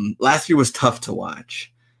 Last year was tough to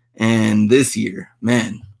watch, and this year,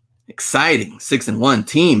 man, exciting. 6-1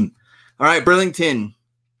 team. All right, Burlington.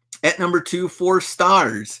 At number 2, 4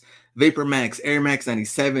 stars. Vapor Max, Air Max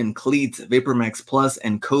 97, Cleats, Vapor Max Plus,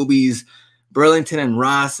 and Kobe's. Burlington and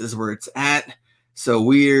Ross is where it's at. So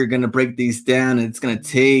we're going to break these down, and it's going to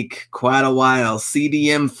take quite a while.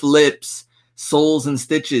 CDM Flips, Soles and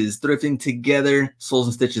Stitches, thrifting together, Soles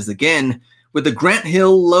and Stitches again, with the Grant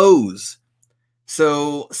Hill Lows.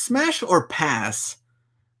 So smash or pass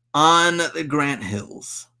on the Grant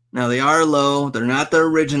Hills. Now, they are low. They're not the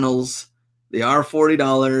originals. They are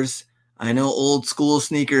 $40. I know old school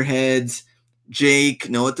sneakerheads, Jake,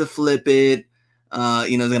 know what to flip it.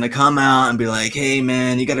 Is going to come out and be like, hey,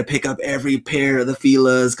 man, you got to pick up every pair of the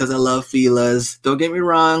Fila's because I love Fila's. Don't get me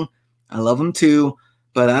wrong. I love them too.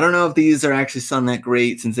 But I don't know if these are actually selling that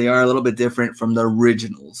great since they are a little bit different from the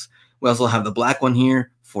originals. We also have the black one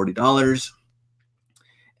here, $40.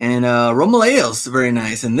 And Romaleos, very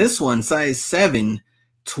nice. And this one, size 7,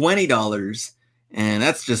 $20. And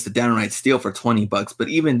that's just a downright steal for $20. But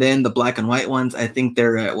even then, the black and white ones, I think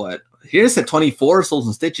they're at what? Here's at 24, Soles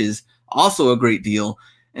and Stitches. Also a great deal.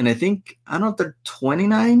 And I don't know if they're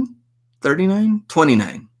 29, 39,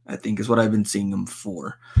 29, I think is what I've been seeing them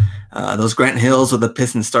for. Those Grant Hills with the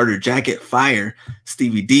piston starter jacket, fire.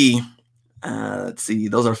 Stevie D. Let's see.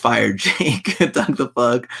 Those are fire. Jake, Doug the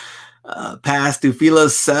Fuck. Pass. Do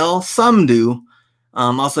Fila's sell? Some do.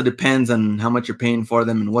 Also depends on how much you're paying for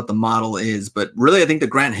them and what the model is. But really, I think the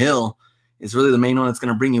Grant Hill is really the main one that's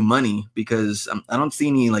going to bring you money because I don't see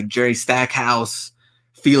any like Jerry Stackhouse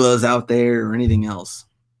Fila's out there or anything else.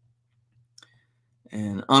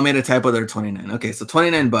 And I made a typo there, 29. Okay, so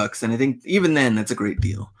 $29. And I think even then, that's a great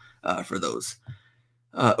deal for those.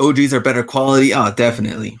 OGs are better quality. Oh,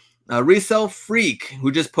 definitely. Resell Freak,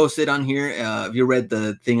 who just posted on here. If you read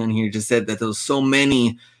the thing on here, just said that there was so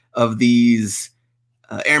many of these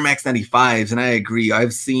Air Max 95s, and I agree.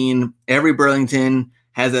 I've seen every Burlington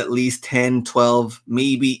has at least 10, 12,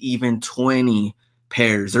 maybe even 20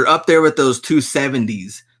 pairs. They're up there with those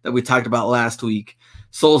 270s that we talked about last week.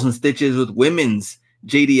 Soles and Stitches with women's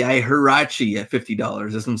JDI Hirachi at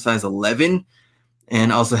 $50. This one's size 11.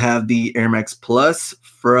 And also have the Air Max Plus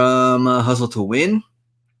from Hustle to Win.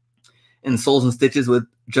 And Soles and Stitches with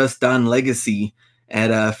Just Don Legacy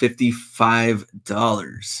at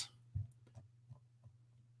 $55.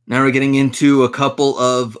 Now we're getting into a couple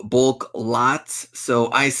of bulk lots.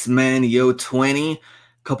 So Iceman Yo 20. A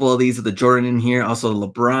couple of these with the Jordan in here. Also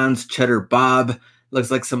LeBron's Cheddar Bob.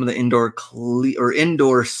 Looks like some of the indoor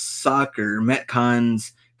soccer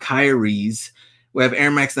Metcons Kyrie's. We have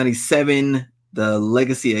Air Max 97, the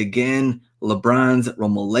Legacy again, LeBron's,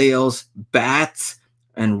 Romaleos, Bats,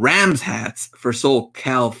 and Rams hats for Soul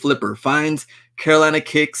Cal Flipper finds. Carolina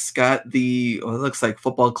Kicks got the, it looks like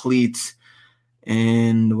football cleats.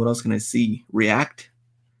 And what else can I see? React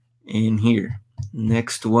in here.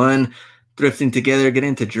 Next one, Thrifting Together, get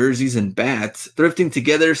into jerseys and bats. Thrifting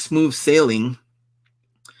Together, Smooth Sailing.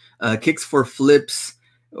 Kicks for flips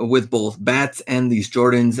with both bats and these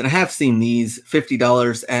Jordans. And I have seen these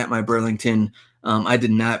 $50 at my Burlington. I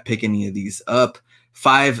did not pick any of these up.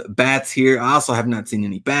 5 bats here. I also have not seen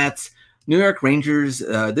any bats. New York Rangers.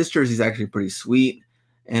 This jersey is actually pretty sweet.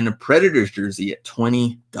 And a Predators jersey at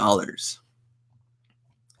 $20.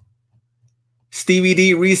 Stevie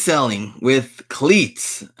D reselling with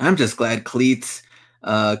cleats. I'm just glad cleats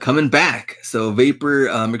coming back. So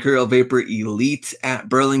Vapor, Mercurial Vapor Elite at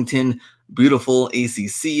Burlington. Beautiful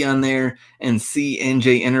ACC on there. And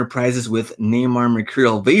CNJ Enterprises with Neymar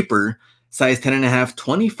Mercurial Vapor. Size 10.5,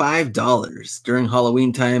 $25 during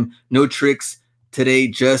Halloween time. No tricks today,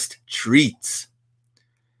 just treats.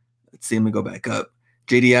 Let's see, let me go back up.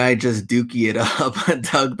 JDI just dookie it up.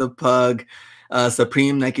 Doug the Pug.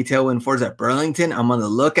 Supreme Nike Tailwind 4s at Burlington. I'm on the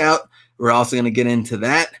lookout. We're also going to get into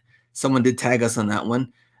that. Someone did tag us on that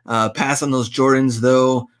one. Pass on those Jordans,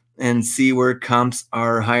 though, and see where comps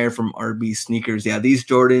are higher from RB Sneakers. Yeah, these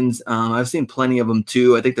Jordans, I've seen plenty of them,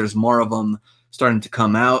 too. I think there's more of them starting to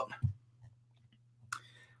come out.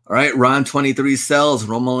 All right, Ron 23 sells.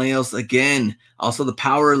 Romaleos again. Also the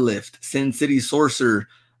Power Lift. Sin City Sorcerer.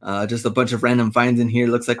 Just a bunch of random finds in here.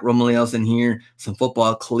 Looks like Romaleos in here. Some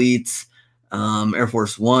football cleats. Air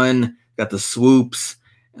Force One. Got the swoops.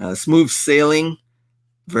 Smooth Sailing.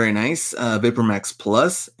 Very nice. Vapor Max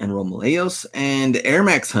Plus and Romaleos. And Air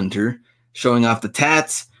Max Hunter showing off the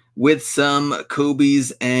tats with some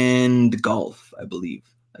Kobe's and Golf, I believe.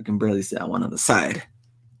 I can barely see that one on the side.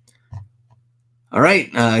 All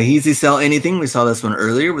right, Easy Sell Anything. We saw this one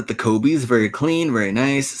earlier with the Kobe's. Very clean, very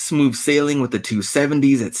nice. Smooth Sailing with the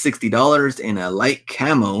 270s at $60 in a light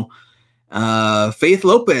camo. Faith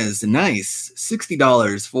Lopez, nice.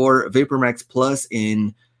 $60 for Vapor Max Plus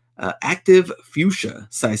in active fuchsia,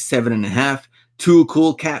 size 7.5, Two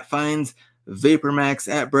cool cat finds.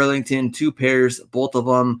 VaporMax at Burlington, 2 pairs, both of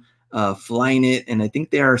them Flyknit, and I think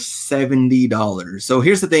they are $70. So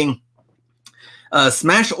here's the thing.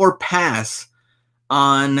 Smash or pass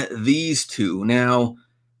on these two. Now,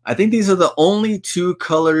 I think these are the only 2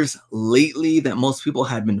 colors lately that most people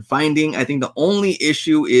have been finding. I think the only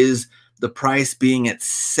issue is the price being at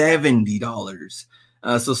 $70.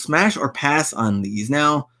 So smash or pass on these.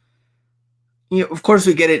 Now, of course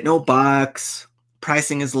we get it, no box.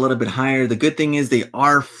 Pricing is a little bit higher. The good thing is they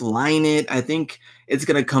are Flyknit. I think it's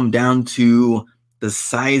going to come down to the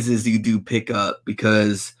sizes you do pick up,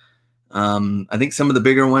 because I think some of the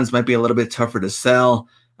bigger ones might be a little bit tougher to sell,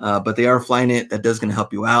 but they are Flyknit. That does going to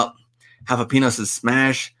help you out. Jalapenos is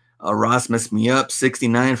smash. Ross messed me up.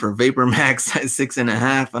 69 for VaporMax, size 6.5.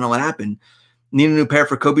 I don't know what happened. Need a new pair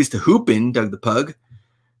for Kobe's to hoop in, Doug the Pug.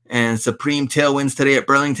 And Supreme Tailwinds today at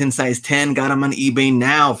Burlington, size 10. Got them on eBay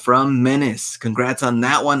now from Menace. Congrats on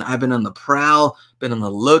that one. I've been on the prowl, been on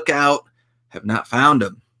the lookout, have not found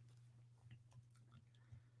them.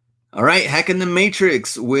 All right, Hacking the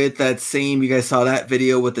Matrix with that same, you guys saw that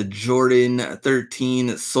video with the Jordan 13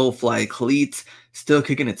 Soulfly cleats. Still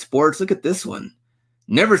kicking it sports. Look at this one.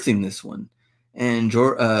 Never seen this one. And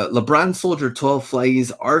LeBron Soldier 12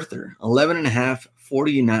 Flies Arthur, 11.5,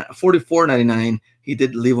 $44.99. He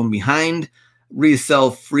did leave them behind.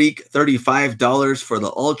 Resell Freak, $35 for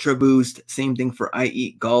the Ultra Boost. Same thing for I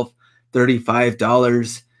Eat Golf,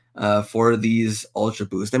 $35 for these Ultra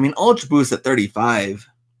Boost. I mean, Ultra Boost at $35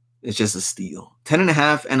 is just a steal.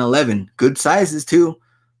 10.5 and 11, good sizes too.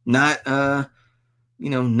 Not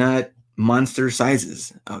not monster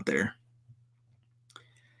sizes out there.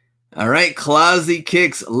 All right, Clausy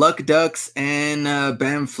Kicks, Luck Ducks, and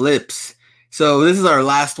Bam Flips. So this is our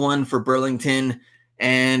last one for Burlington,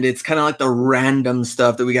 and it's kind of like the random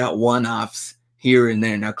stuff that we got one-offs here and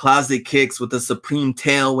there. Now, Clausy Kicks with the Supreme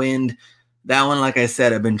Tailwind. That one, like I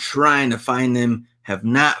said, I've been trying to find them, have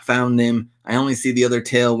not found them. I only see the other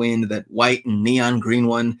Tailwind, that white and neon green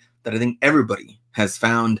one that I think everybody has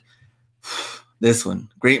found. This one,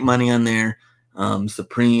 great money on there,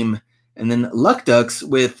 Supreme. And then Luck Ducks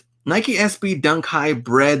with Nike SB Dunk High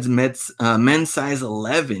Breads men's size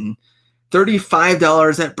 11,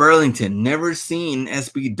 $35 at Burlington. Never seen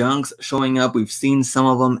SB Dunks showing up. We've seen some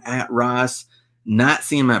of them at Ross, not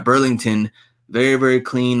seen them at Burlington. Very, very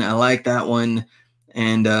clean. I like that one.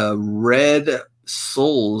 And red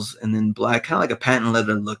soles and then black, kind of like a patent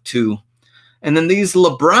leather look too. And then these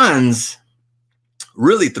LeBrons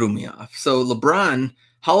really threw me off. So LeBron,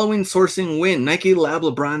 Halloween sourcing win, Nike Lab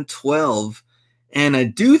LeBron 12. And I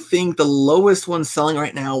do think the lowest one selling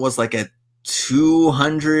right now was like at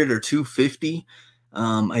 200 or 250.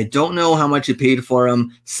 I don't know how much you paid for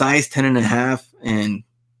them. Size 10.5. And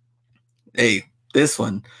hey, this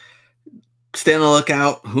one, stay on the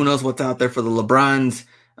lookout. Who knows what's out there for the LeBrons?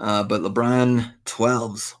 But LeBron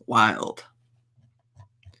 12's wild.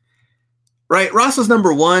 Right, Ross was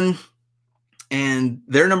number 1. And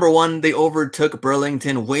they're number 1. They overtook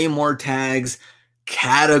Burlington. Way more tags,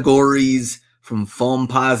 categories from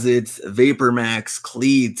Foamposites, VaporMax,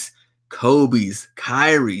 cleats, Kobe's,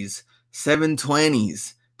 Kyrie's,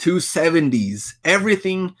 720s, 270s.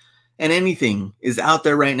 Everything and anything is out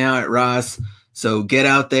there right now at Ross. So get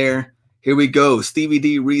out there. Here we go. Stevie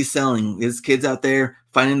D reselling. His kids out there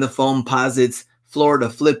finding the Foamposites, Florida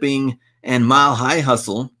flipping, and Mile High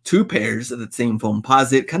Hustle. 2 pairs of the same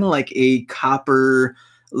Foamposite, kind of like a copper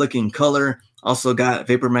looking color. Also got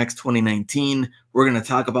VaporMax 2019. We're going to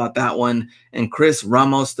talk about that one. And Chris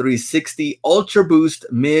Ramos 360 Ultra Boost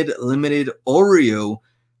Mid Limited Oreo,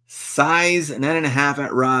 size 9.5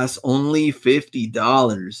 at Ross, only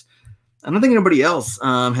 $50. I don't think anybody else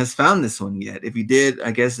has found this one yet. If you did,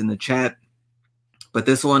 I guess in the chat. But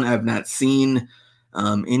this one I've not seen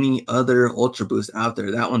any other Ultra Boost out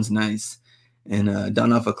there. That one's nice. And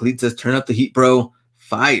Don Alpha Cleat says, turn up the heat, bro.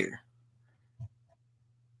 Fire.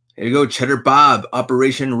 Here you go. Cheddar Bob,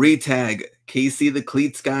 Operation Retag, KC the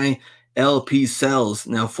Cleats guy, LP Cells.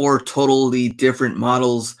 Now 4 totally different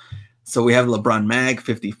models. So we have LeBron Mag,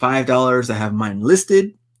 $55. I have mine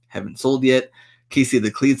listed. Haven't sold yet. KC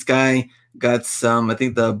the Cleats guy. Got some, I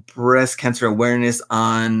think, the breast cancer awareness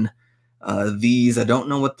on these. I don't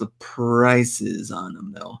know what the price is on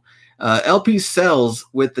them, though. LP Cells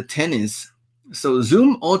with the tennis. So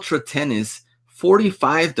Zoom Ultra Tennis,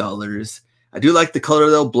 $45. I do like the color,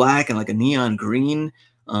 though, black and like a neon green.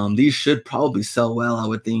 These should probably sell well, I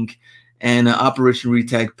would think. And Operation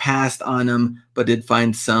Retag passed on them, but did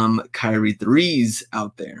find some Kyrie 3s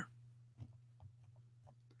out there.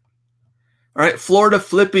 All right, Florida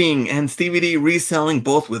flipping and Stevie D reselling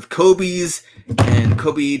both with Kobe's and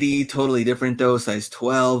Kobe AD, totally different though, size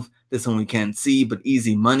 12. This one we can't see, but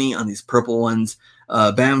easy money on these purple ones.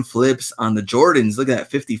 Bam flips on the Jordans. Look at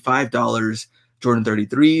that, $55. Jordan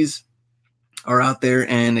 33s are out there.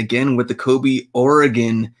 And again, with the Kobe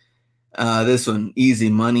Oregon, this one, easy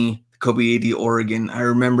money. Kobe AD Oregon. I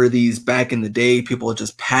remember these back in the day. People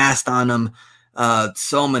just passed on them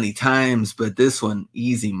so many times, but this one,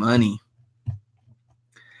 easy money.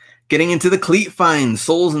 Getting into the cleat finds,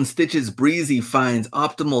 Soles and Stitches, Breezy finds,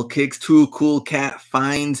 Optimal Kicks, Too Cool Cat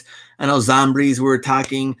finds. I know Zombries, we were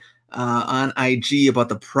talking on IG about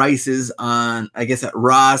the prices on, I guess, at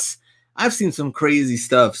Ross. I've seen some crazy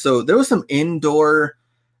stuff. So there was some indoor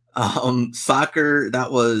soccer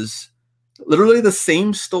that was literally the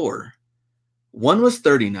same store. One was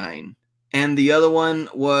 $39 and the other one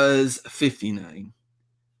was $59. And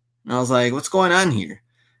I was like, what's going on here?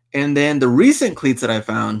 And then the recent cleats that I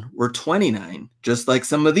found were $29, just like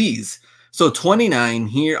some of these. So $29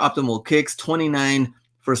 here, Optimal Kicks, $29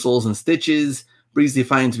 for Soles and Stitches. Breezy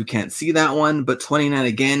finds, we can't see that one, but $29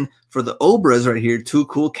 again for the Obras right here, Too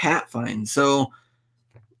Cool Cat finds. So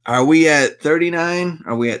are we at $39?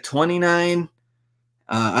 Are we at $29?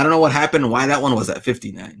 I don't know what happened, why that one was at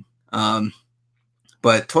 $59.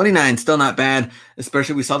 But $29, still not bad,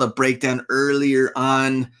 especially we saw the breakdown earlier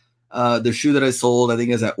on. The shoe that I sold, I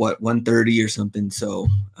think is at what, $130 or something. So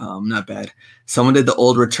not bad. Someone did the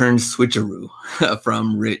old return switcheroo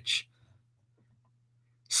from Rich.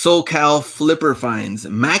 SoCal Flipper finds,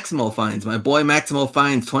 Maximo finds. My boy Maximo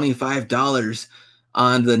finds $25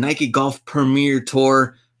 on the Nike Golf Premier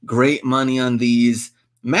Tour. Great money on these.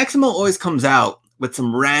 Maximo always comes out with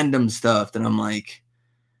some random stuff that I'm like,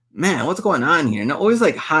 man, what's going on here? And always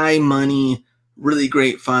like high money, really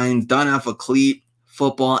great finds. Don Alpha Cleat,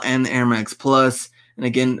 football, and the Air Max Plus. And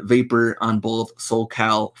again, Vapor on both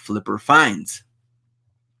SoCal Flipper finds.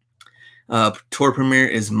 Tour Premier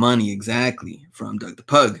is money, exactly, from Doug the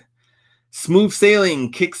Pug. Smooth Sailing,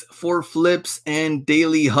 Kicks 4 Flips, and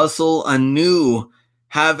Daily Hustle anew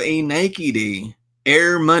have a Nike Day.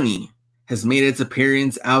 Air Money has made its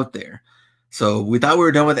appearance out there. So we thought we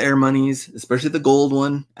were done with Air Moneys, especially the gold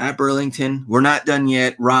one at Burlington. We're not done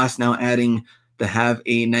yet. Ross now adding the Have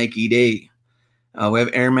a Nike Day. We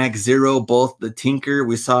have Air Max Zero, both the Tinker.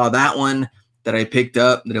 We saw that one that I picked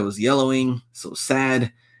up, that it was yellowing, so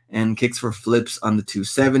sad. And Kicks for Flips on the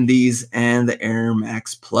 270s and the Air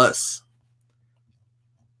Max Plus.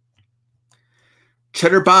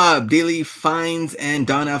 Cheddar Bob, Daily Finds, and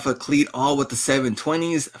Don Alpha Cleat, all with the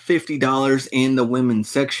 720s, $50 in the women's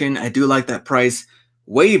section. I do like that price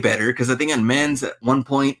way better because I think on men's at one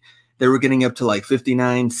point they were getting up to like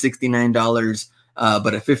 $59, $69.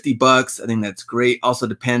 But at $50, I think that's great. Also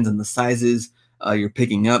depends on the sizes you're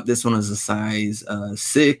picking up. This one is a size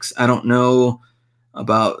 6. I don't know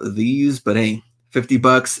about these, but hey, $50,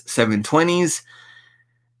 720s.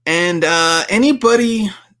 And anybody,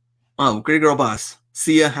 oh, Great Girl Boss,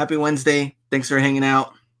 see ya. Happy Wednesday. Thanks for hanging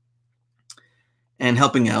out and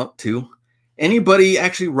helping out too. Anybody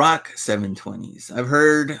actually rock 720s? I've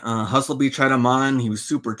heard Hustlebee tried them on. He was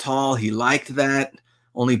super tall. He liked that.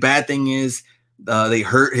 Only bad thing is they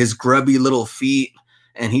hurt his grubby little feet.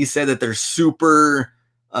 And he said that they're super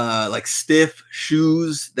like stiff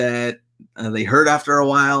shoes that they hurt after a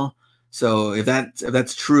while. So if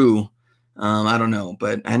that's true, I don't know,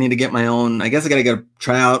 but I need to get my own. I guess I gotta go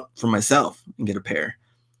try out for myself and get a pair.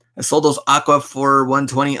 I sold those Aqua for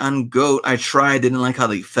 120 on Goat. I tried, didn't like how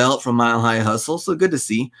they felt from Mile High Hustle, so good to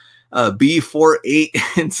see. B48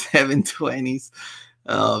 and 720s.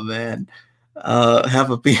 Oh man, have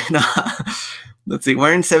a let's see,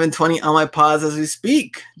 wearing 720 on my paws as we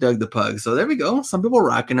speak, Doug the Pug. So there we go. Some people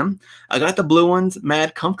rocking them. I got the blue ones,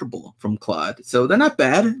 mad comfortable from Claude. So they're not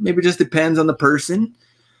bad. Maybe it just depends on the person.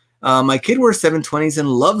 My kid wears 720s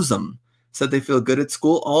and loves them. Said they feel good at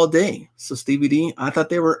school all day. So Stevie D, I thought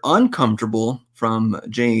they were uncomfortable from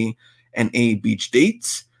J and A Beach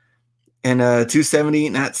Dates. And 270,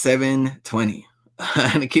 not 720.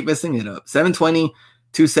 And I keep messing it up. 720,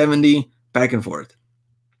 270, back and forth.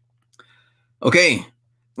 Okay,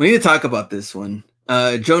 we need to talk about this one.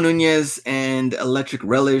 Joe Nunez and Electric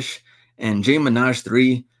Relish and J Minaj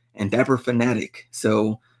 3 and Dapper Fanatic.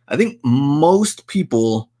 So I think most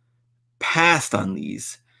people passed on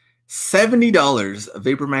these. $70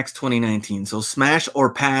 VaporMax 2019. So smash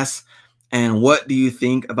or pass. And what do you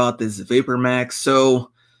think about this VaporMax?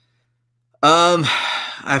 So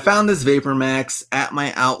I found this VaporMax at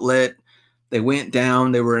my outlet. They went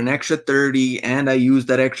down. They were an extra 30, and I used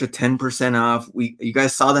that extra 10% off. You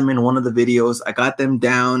guys saw them in one of the videos. I got them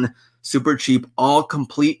down super cheap, all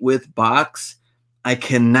complete with box. I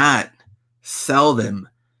cannot sell them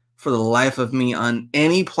for the life of me on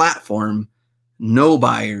any platform. No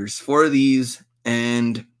buyers for these,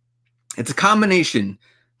 and it's a combination.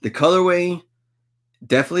 The colorway,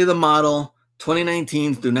 definitely the model.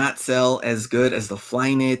 2019s do not sell as good as the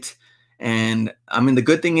Flyknit. And I mean, the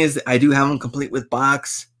good thing is I do have them complete with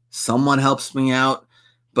box. Someone helps me out,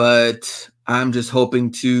 but I'm just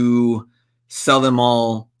hoping to sell them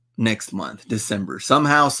all next month, December.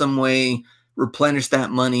 Somehow, some way, replenish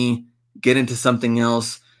that money, get into something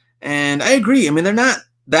else. And I agree. I mean, they're not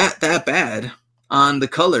that bad on the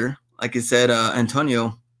color, like you said,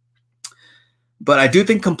 Antonio. But I do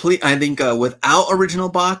think without original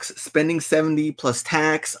box, spending 70 plus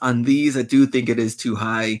tax on these, I do think it is too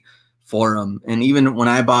high for them. And even when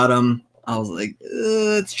I bought them, I was like,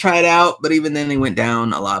 let's try it out. But even then, they went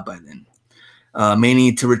down a lot by then. May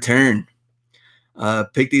need to return.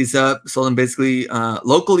 Pick these up, sold them basically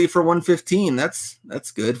locally for $115.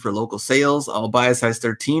 That's good for local sales. I'll buy a size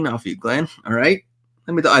 13 off you, Glenn. All right.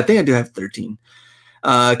 I think I do have 13.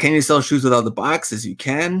 Can you sell shoes without the boxes? You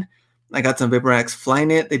can. I got some VaporMax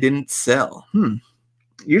Flyknit. They didn't sell.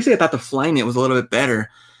 Usually I thought the Flyknit was a little bit better.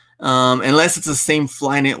 Unless it's the same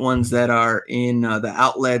Flyknit ones that are in the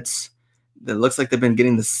outlets. That looks like they've been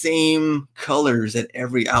getting the same colors at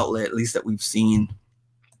every outlet, at least that we've seen.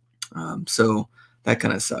 So that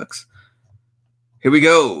kind of sucks. Here we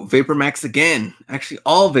go. VaporMax again. Actually,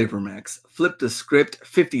 all VaporMax. Flip the script,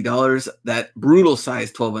 $50. That brutal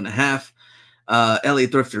size, 12.5. LA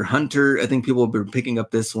Thrifter Hunter. I think people have been picking up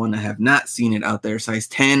this one. I have not seen it out there. Size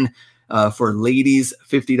 10 for ladies,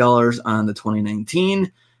 $50 on the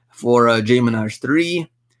 2019 for J Minaj 3.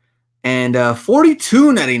 And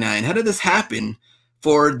 $42.99. How did this happen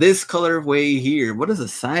for this colorway here? What is the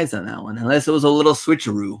size on that one? Unless it was a little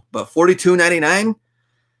switcheroo. But $42.99.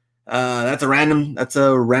 That's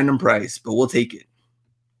a random price, but we'll take it.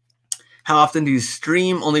 How often do you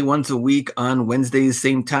stream? Only once a week on Wednesdays,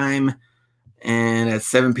 same time, and at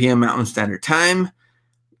 7 p.m. Mountain Standard Time.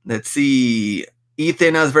 Let's see.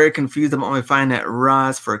 Ethan, I was very confused about what I find at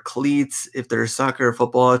Ross for cleats. If there's soccer or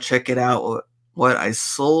football, check it out. What I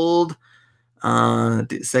sold.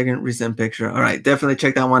 The second recent picture. All right, definitely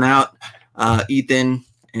check that one out, Ethan,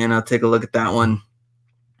 and I'll take a look at that one.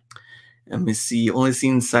 Let me see. Only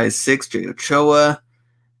seen size 6, Jay Ochoa.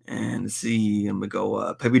 And let's see. I'm going to go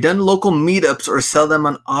up. Have you done local meetups or sell them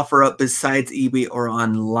on OfferUp besides eBay or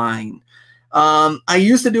online? I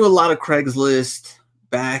used to do a lot of Craigslist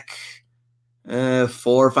back 4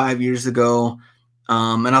 or 5 years ago,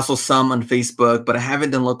 and also some on Facebook, but I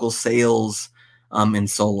haven't done local sales in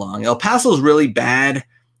so long. El Paso's really bad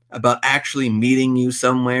about actually meeting you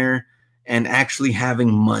somewhere and actually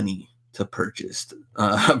having money to purchase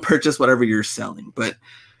whatever you're selling. But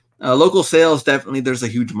local sales, definitely there's a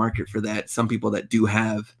huge market for that. Some people that do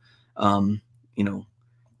have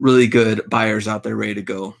really good buyers out there ready to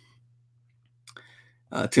go.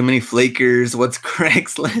 Too many flakers. What's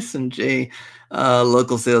Craigslist and Jay?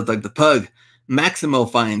 Local sales, Doug the Pug. Maximo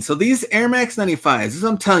finds. So these Air Max 95s, this is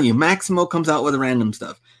what I'm telling you, Maximo comes out with random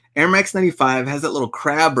stuff. Air Max 95 has that little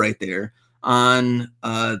crab right there on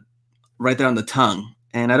the tongue.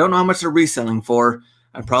 And I don't know how much they're reselling for.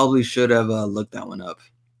 I probably should have looked that one up.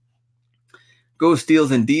 Go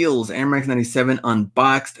Steals and Deals. Air Max 97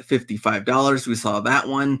 unboxed, $55. We saw that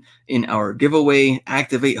one in our giveaway.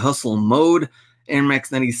 Activate Hustle Mode. Air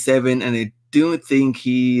Max 97. And I do think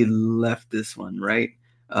he left this one, right?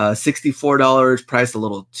 $64, priced a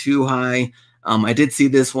little too high. I did see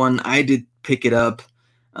this one. I did pick it up,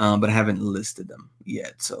 but I haven't listed them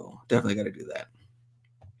yet. So definitely got to do that.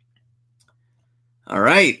 All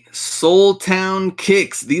right. Soul Town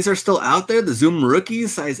Kicks. These are still out there. The Zoom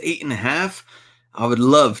Rookies, size 8.5. I would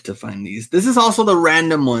love to find these. This is also the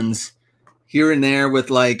random ones here and there with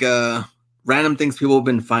like random things people have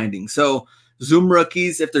been finding. So Zoom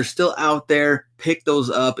Rookies, if they're still out there, pick those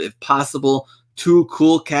up if possible. 2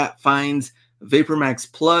 Cool Cat finds,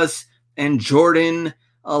 VaporMax Plus, and Jordan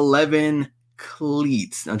 11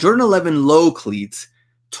 cleats. Now, Jordan 11 low cleats,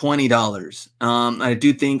 $20. I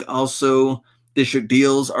do think also District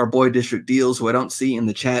Deals, our boy District Deals, who I don't see in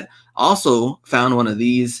the chat, also found one of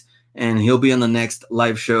these, and he'll be on the next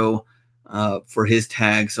live show for his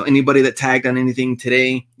tag. So anybody that tagged on anything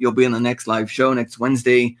today, you'll be on the next live show next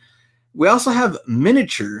Wednesday. We also have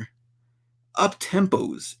miniature up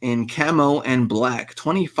tempos in camo and black,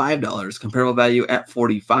 $25. Comparable value at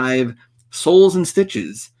 $45. Soles and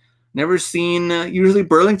Stitches. Never seen. Usually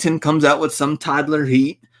Burlington comes out with some toddler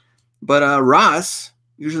heat, but Ross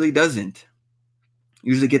usually doesn't.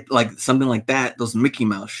 Usually get like something like that. Those Mickey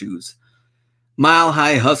Mouse shoes. Mile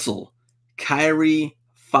High Hustle, Kyrie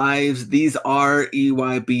 5s. These are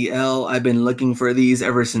EYBL. I've been looking for these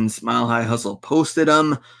ever since Mile High Hustle posted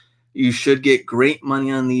them. You should get great money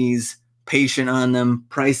on these. Patient on them.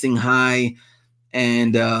 Pricing high.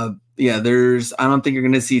 And yeah, I don't think you're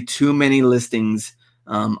going to see too many listings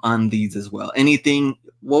on these as well. Anything,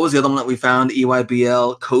 what was the other one that we found?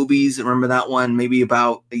 EYBL, Kobe's. Remember that one? Maybe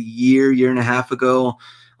about a year and a half ago.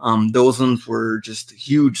 Those ones were just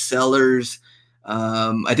huge sellers.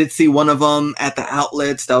 I did see one of them at the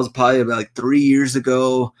outlets. That was probably about like 3 years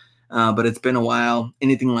ago, but it's been a while.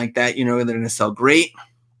 Anything like that, you know, they're going to sell great.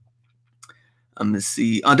 I'm going to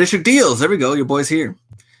see. District Deals. There we go. Your boy's here.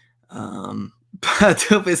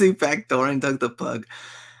 Too busy backdooring Doug the Pug.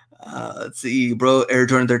 Let's see, bro. Air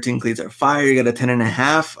Jordan 13 cleats are fire. You got a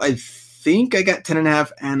 10.5. I think I got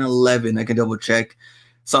 10.5 and 11. I can double check.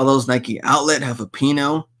 Saw those Nike Outlet, have a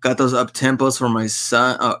Pinot. Got those up tempos for my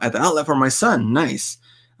son. Oh, at the outlet for my son. Nice.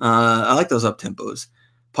 I like those up tempos.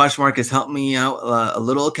 Poshmark has helped me out a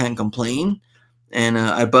little. Can't complain. And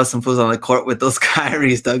I bust some fools on the court with those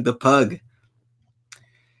Kyries, Doug the Pug.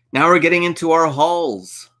 Now we're getting into our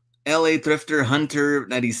hauls. LA Thrifter Hunter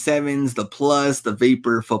 97s, the Plus, the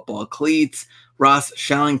Vapor football cleats. Ross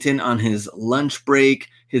Shallington on his lunch break,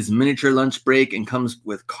 his miniature lunch break, and comes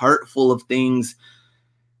with cart full of things.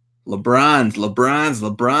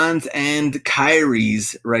 LeBrons, and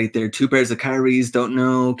Kyries right there. 2 pairs of Kyries. Don't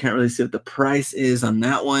know. Can't really see what the price is on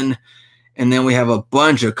that one. And then we have a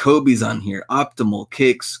bunch of Kobe's on here. Optimal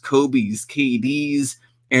Kicks, Kobe's, KD's,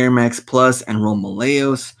 Air Max Plus, and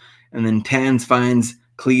Romaleos. And then Tans finds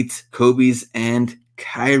cleats, Kobe's, and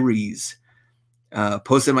Kyries.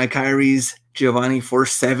 Posted my Kyries, Giovanni, for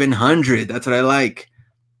 700. That's what I like.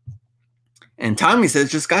 And Tommy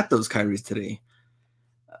says just got those Kyries today.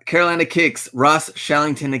 Carolina Kicks, Ross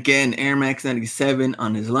Shallington again, Air Max 97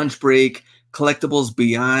 on his lunch break. Collectibles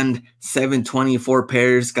Beyond, 724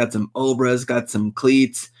 pairs. Got some Obras, got some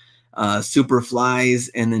cleats, Super Flies,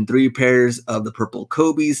 and then 3 pairs of the purple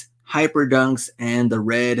Kobe's, Hyper Dunks, and the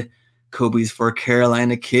red Kobe's for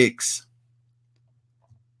Carolina Kicks.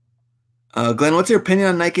 Glenn, what's your opinion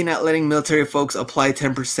on Nike not letting military folks apply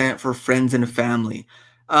 10% for friends and family?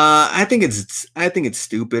 I think it's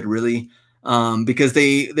stupid, really. Because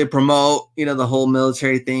they promote, you know, the whole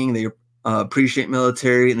military thing. They appreciate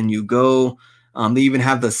military, and then you go. They even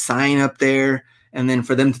have the sign up there, and then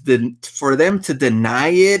for them to deny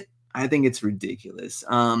it, I think it's ridiculous.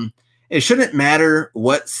 It shouldn't matter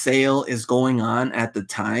what sale is going on at the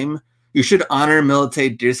time. You should honor military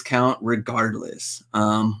discount regardless.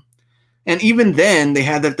 And even then, they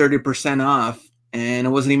had their 30% off, and it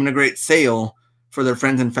wasn't even a great sale for their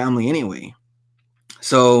friends and family anyway.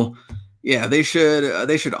 So yeah, they should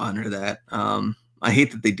honor that. I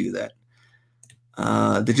hate that they do that.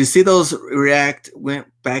 Did you see those React went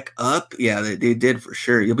back up? Yeah, they did for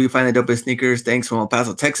sure. You'll be finding the dopest sneakers. Thanks from El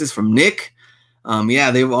Paso, Texas, from Nick.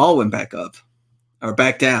 Yeah, they all went back up, or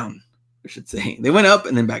back down, I should say. They went up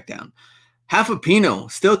and then back down. Half a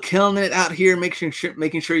Pinot, still killing it out here, making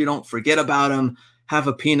sure you don't forget about them. Half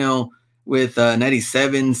a Pinot with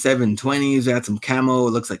 97, 720s. Got some camo.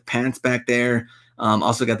 It looks like pants back there.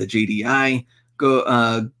 Also got the JDI.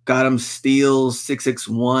 Got them Steels,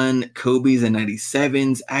 661, Kobe's, and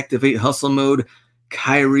 97s. Activate Hustle Mode,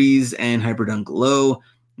 Kyrie's, and Hyperdunk Low,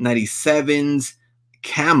 97s,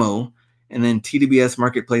 camo. And then TDBS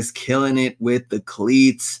Marketplace killing it with the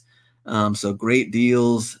cleats. So great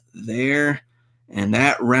deals there. And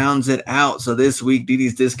that rounds it out. So this week,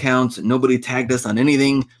 DD's discounts. Nobody tagged us on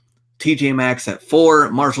anything. TJ Maxx at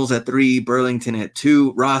 4, Marshalls at 3, Burlington at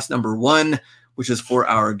 2, Ross number 1, which is for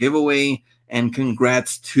our giveaway. And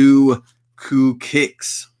congrats to Koo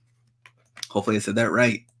Kicks. Hopefully I said that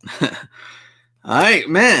right. All right,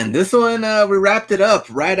 man. This one, we wrapped it up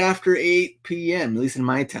right after 8 p.m., at least in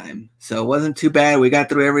my time. So it wasn't too bad. We got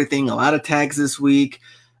through everything. A lot of tags this week.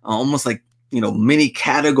 Almost like, mini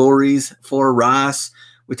categories for Ross.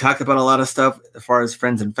 We talked about a lot of stuff as far as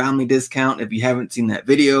friends and family discount. If you haven't seen that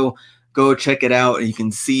video, go check it out. You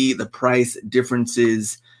can see the price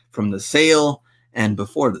differences from the sale and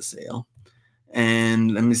before the sale.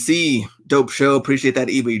 And let me see. Dope show. Appreciate that,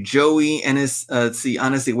 eBay Joey. And see,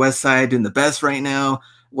 honestly, Westside doing the best right now.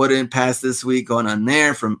 What didn't pass this week going on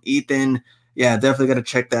there from Ethan. Yeah, definitely got to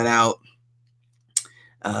check that out.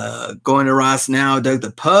 Going to Ross now. Doug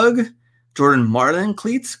the Pug. Jordan Marlin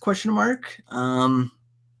cleats, question mark. I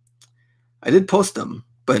did post them,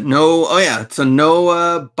 but no. Oh, yeah. So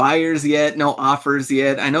no buyers yet. No offers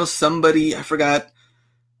yet. I know somebody, I forgot.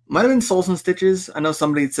 Might have been Souls and Stitches. I know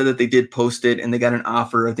somebody said that they did post it and they got an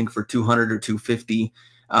offer, I think, for $200 or $250,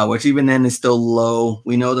 which even then is still low.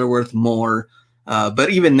 We know they're worth more. But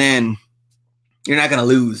even then, you're not going to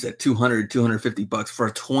lose at $250 for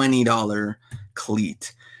a $20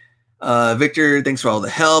 cleat. Victor, thanks for all the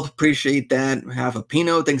help. Appreciate that. Half a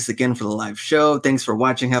Pino, thanks again for the live show. Thanks for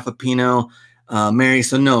watching, Half a Pino. Mary,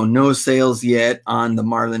 so no sales yet on the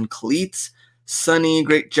Marlin cleats. Sunny,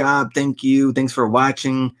 great job. Thank you. Thanks for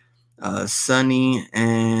watching. Sunny,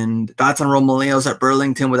 and thoughts on Romaleos at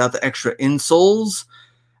Burlington without the extra insoles.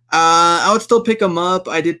 I would still pick them up.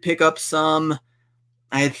 I did pick up some.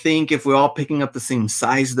 I think if we're all picking up the same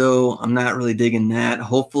size, though, I'm not really digging that.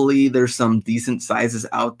 Hopefully, there's some decent sizes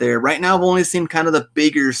out there. Right now, I've only seen kind of the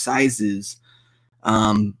bigger sizes.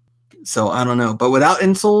 So I don't know. But without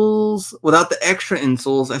insoles, without the extra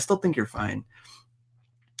insoles, I still think you're fine.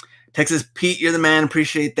 Texas Pete, you're the man.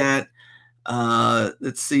 Appreciate that.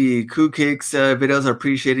 Let's see. Koo Kicks videos are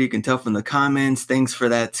appreciated. You can tell from the comments. Thanks for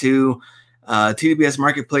that, too. TDBS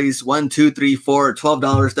Marketplace, 1, 2, 3, 4,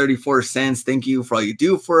 $12.34. Thank you for all you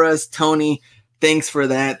do for us. Tony, thanks for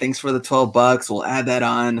that. Thanks for the $12. We'll add that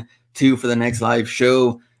on too for the next live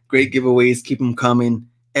show. Great giveaways. Keep them coming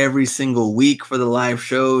every single week for the live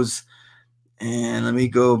shows. And let me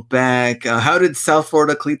go back. How did South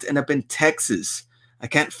Florida cleats end up in Texas? I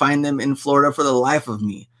can't find them in Florida for the life of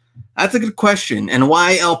me. That's a good question. And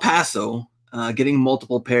why El Paso getting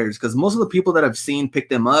multiple pairs? Because most of the people that I've seen pick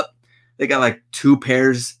them up, they got like 2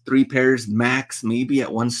 pairs, 3 pairs max, maybe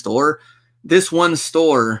at one store. This one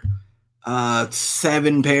store,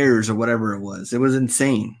 7 pairs or whatever it was. It was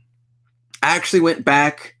insane. I actually went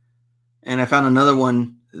back and I found another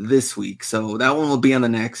one this week. So that one will be on the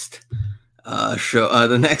next show,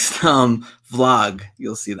 the next vlog.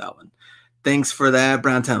 You'll see that one. Thanks for that.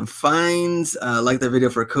 Browntown Finds. Like the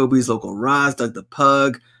video for Kobe's Local Ross, Doug the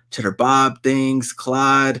Pug, Cheddar Bob. Thanks,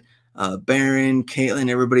 Claude. Baron, Caitlin,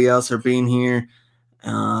 everybody else for being here.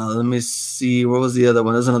 Let me see. What was the other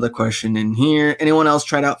one? There's another question in here. Anyone else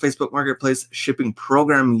tried out Facebook Marketplace shipping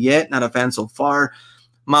program yet? Not a fan so far.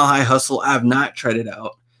 Mile High Hustle. I have not tried it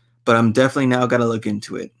out, but I'm definitely now got to look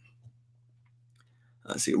into it.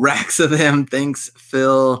 Let's see. Racks of them. Thanks,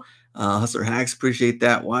 Phil. Hustler Hacks. Appreciate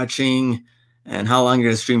that. Watching. And how long you're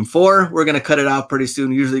going to stream for? We're going to cut it out pretty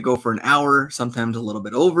soon. Usually go for an hour, sometimes a little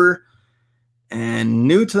bit over. And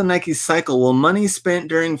new to the Nike cycle, will money spent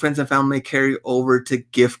during Friends and Family carry over to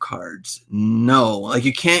gift cards? No, like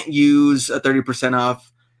you can't use a 30%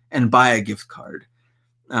 off and buy a gift card.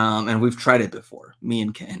 And we've tried it before, me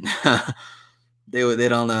and Ken. they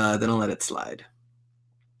don't let it slide.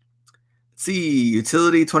 Let's see,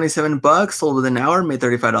 utility $27, sold within an hour, made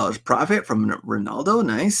 $35 profit from Ronaldo.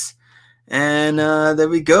 Nice. And there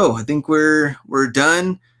we go. I think we're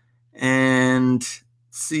done. And let's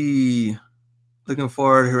see. Looking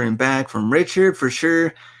forward to hearing back from Richard for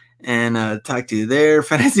sure and talk to you there.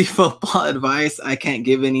 Fantasy football advice. I can't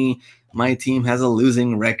give any. My team has a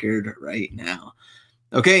losing record right now.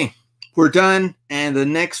 Okay, we're done. And the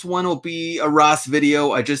next one will be a Ross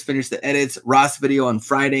video. I just finished the edits. Ross video on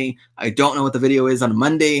Friday. I don't know what the video is on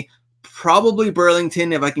Monday. Probably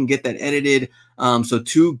Burlington if I can get that edited. So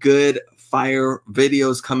 2 good fire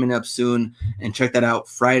videos coming up soon. And check that out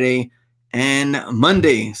Friday and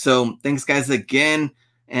Monday. So thanks guys again,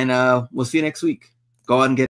 and we'll see you next week. Go out and get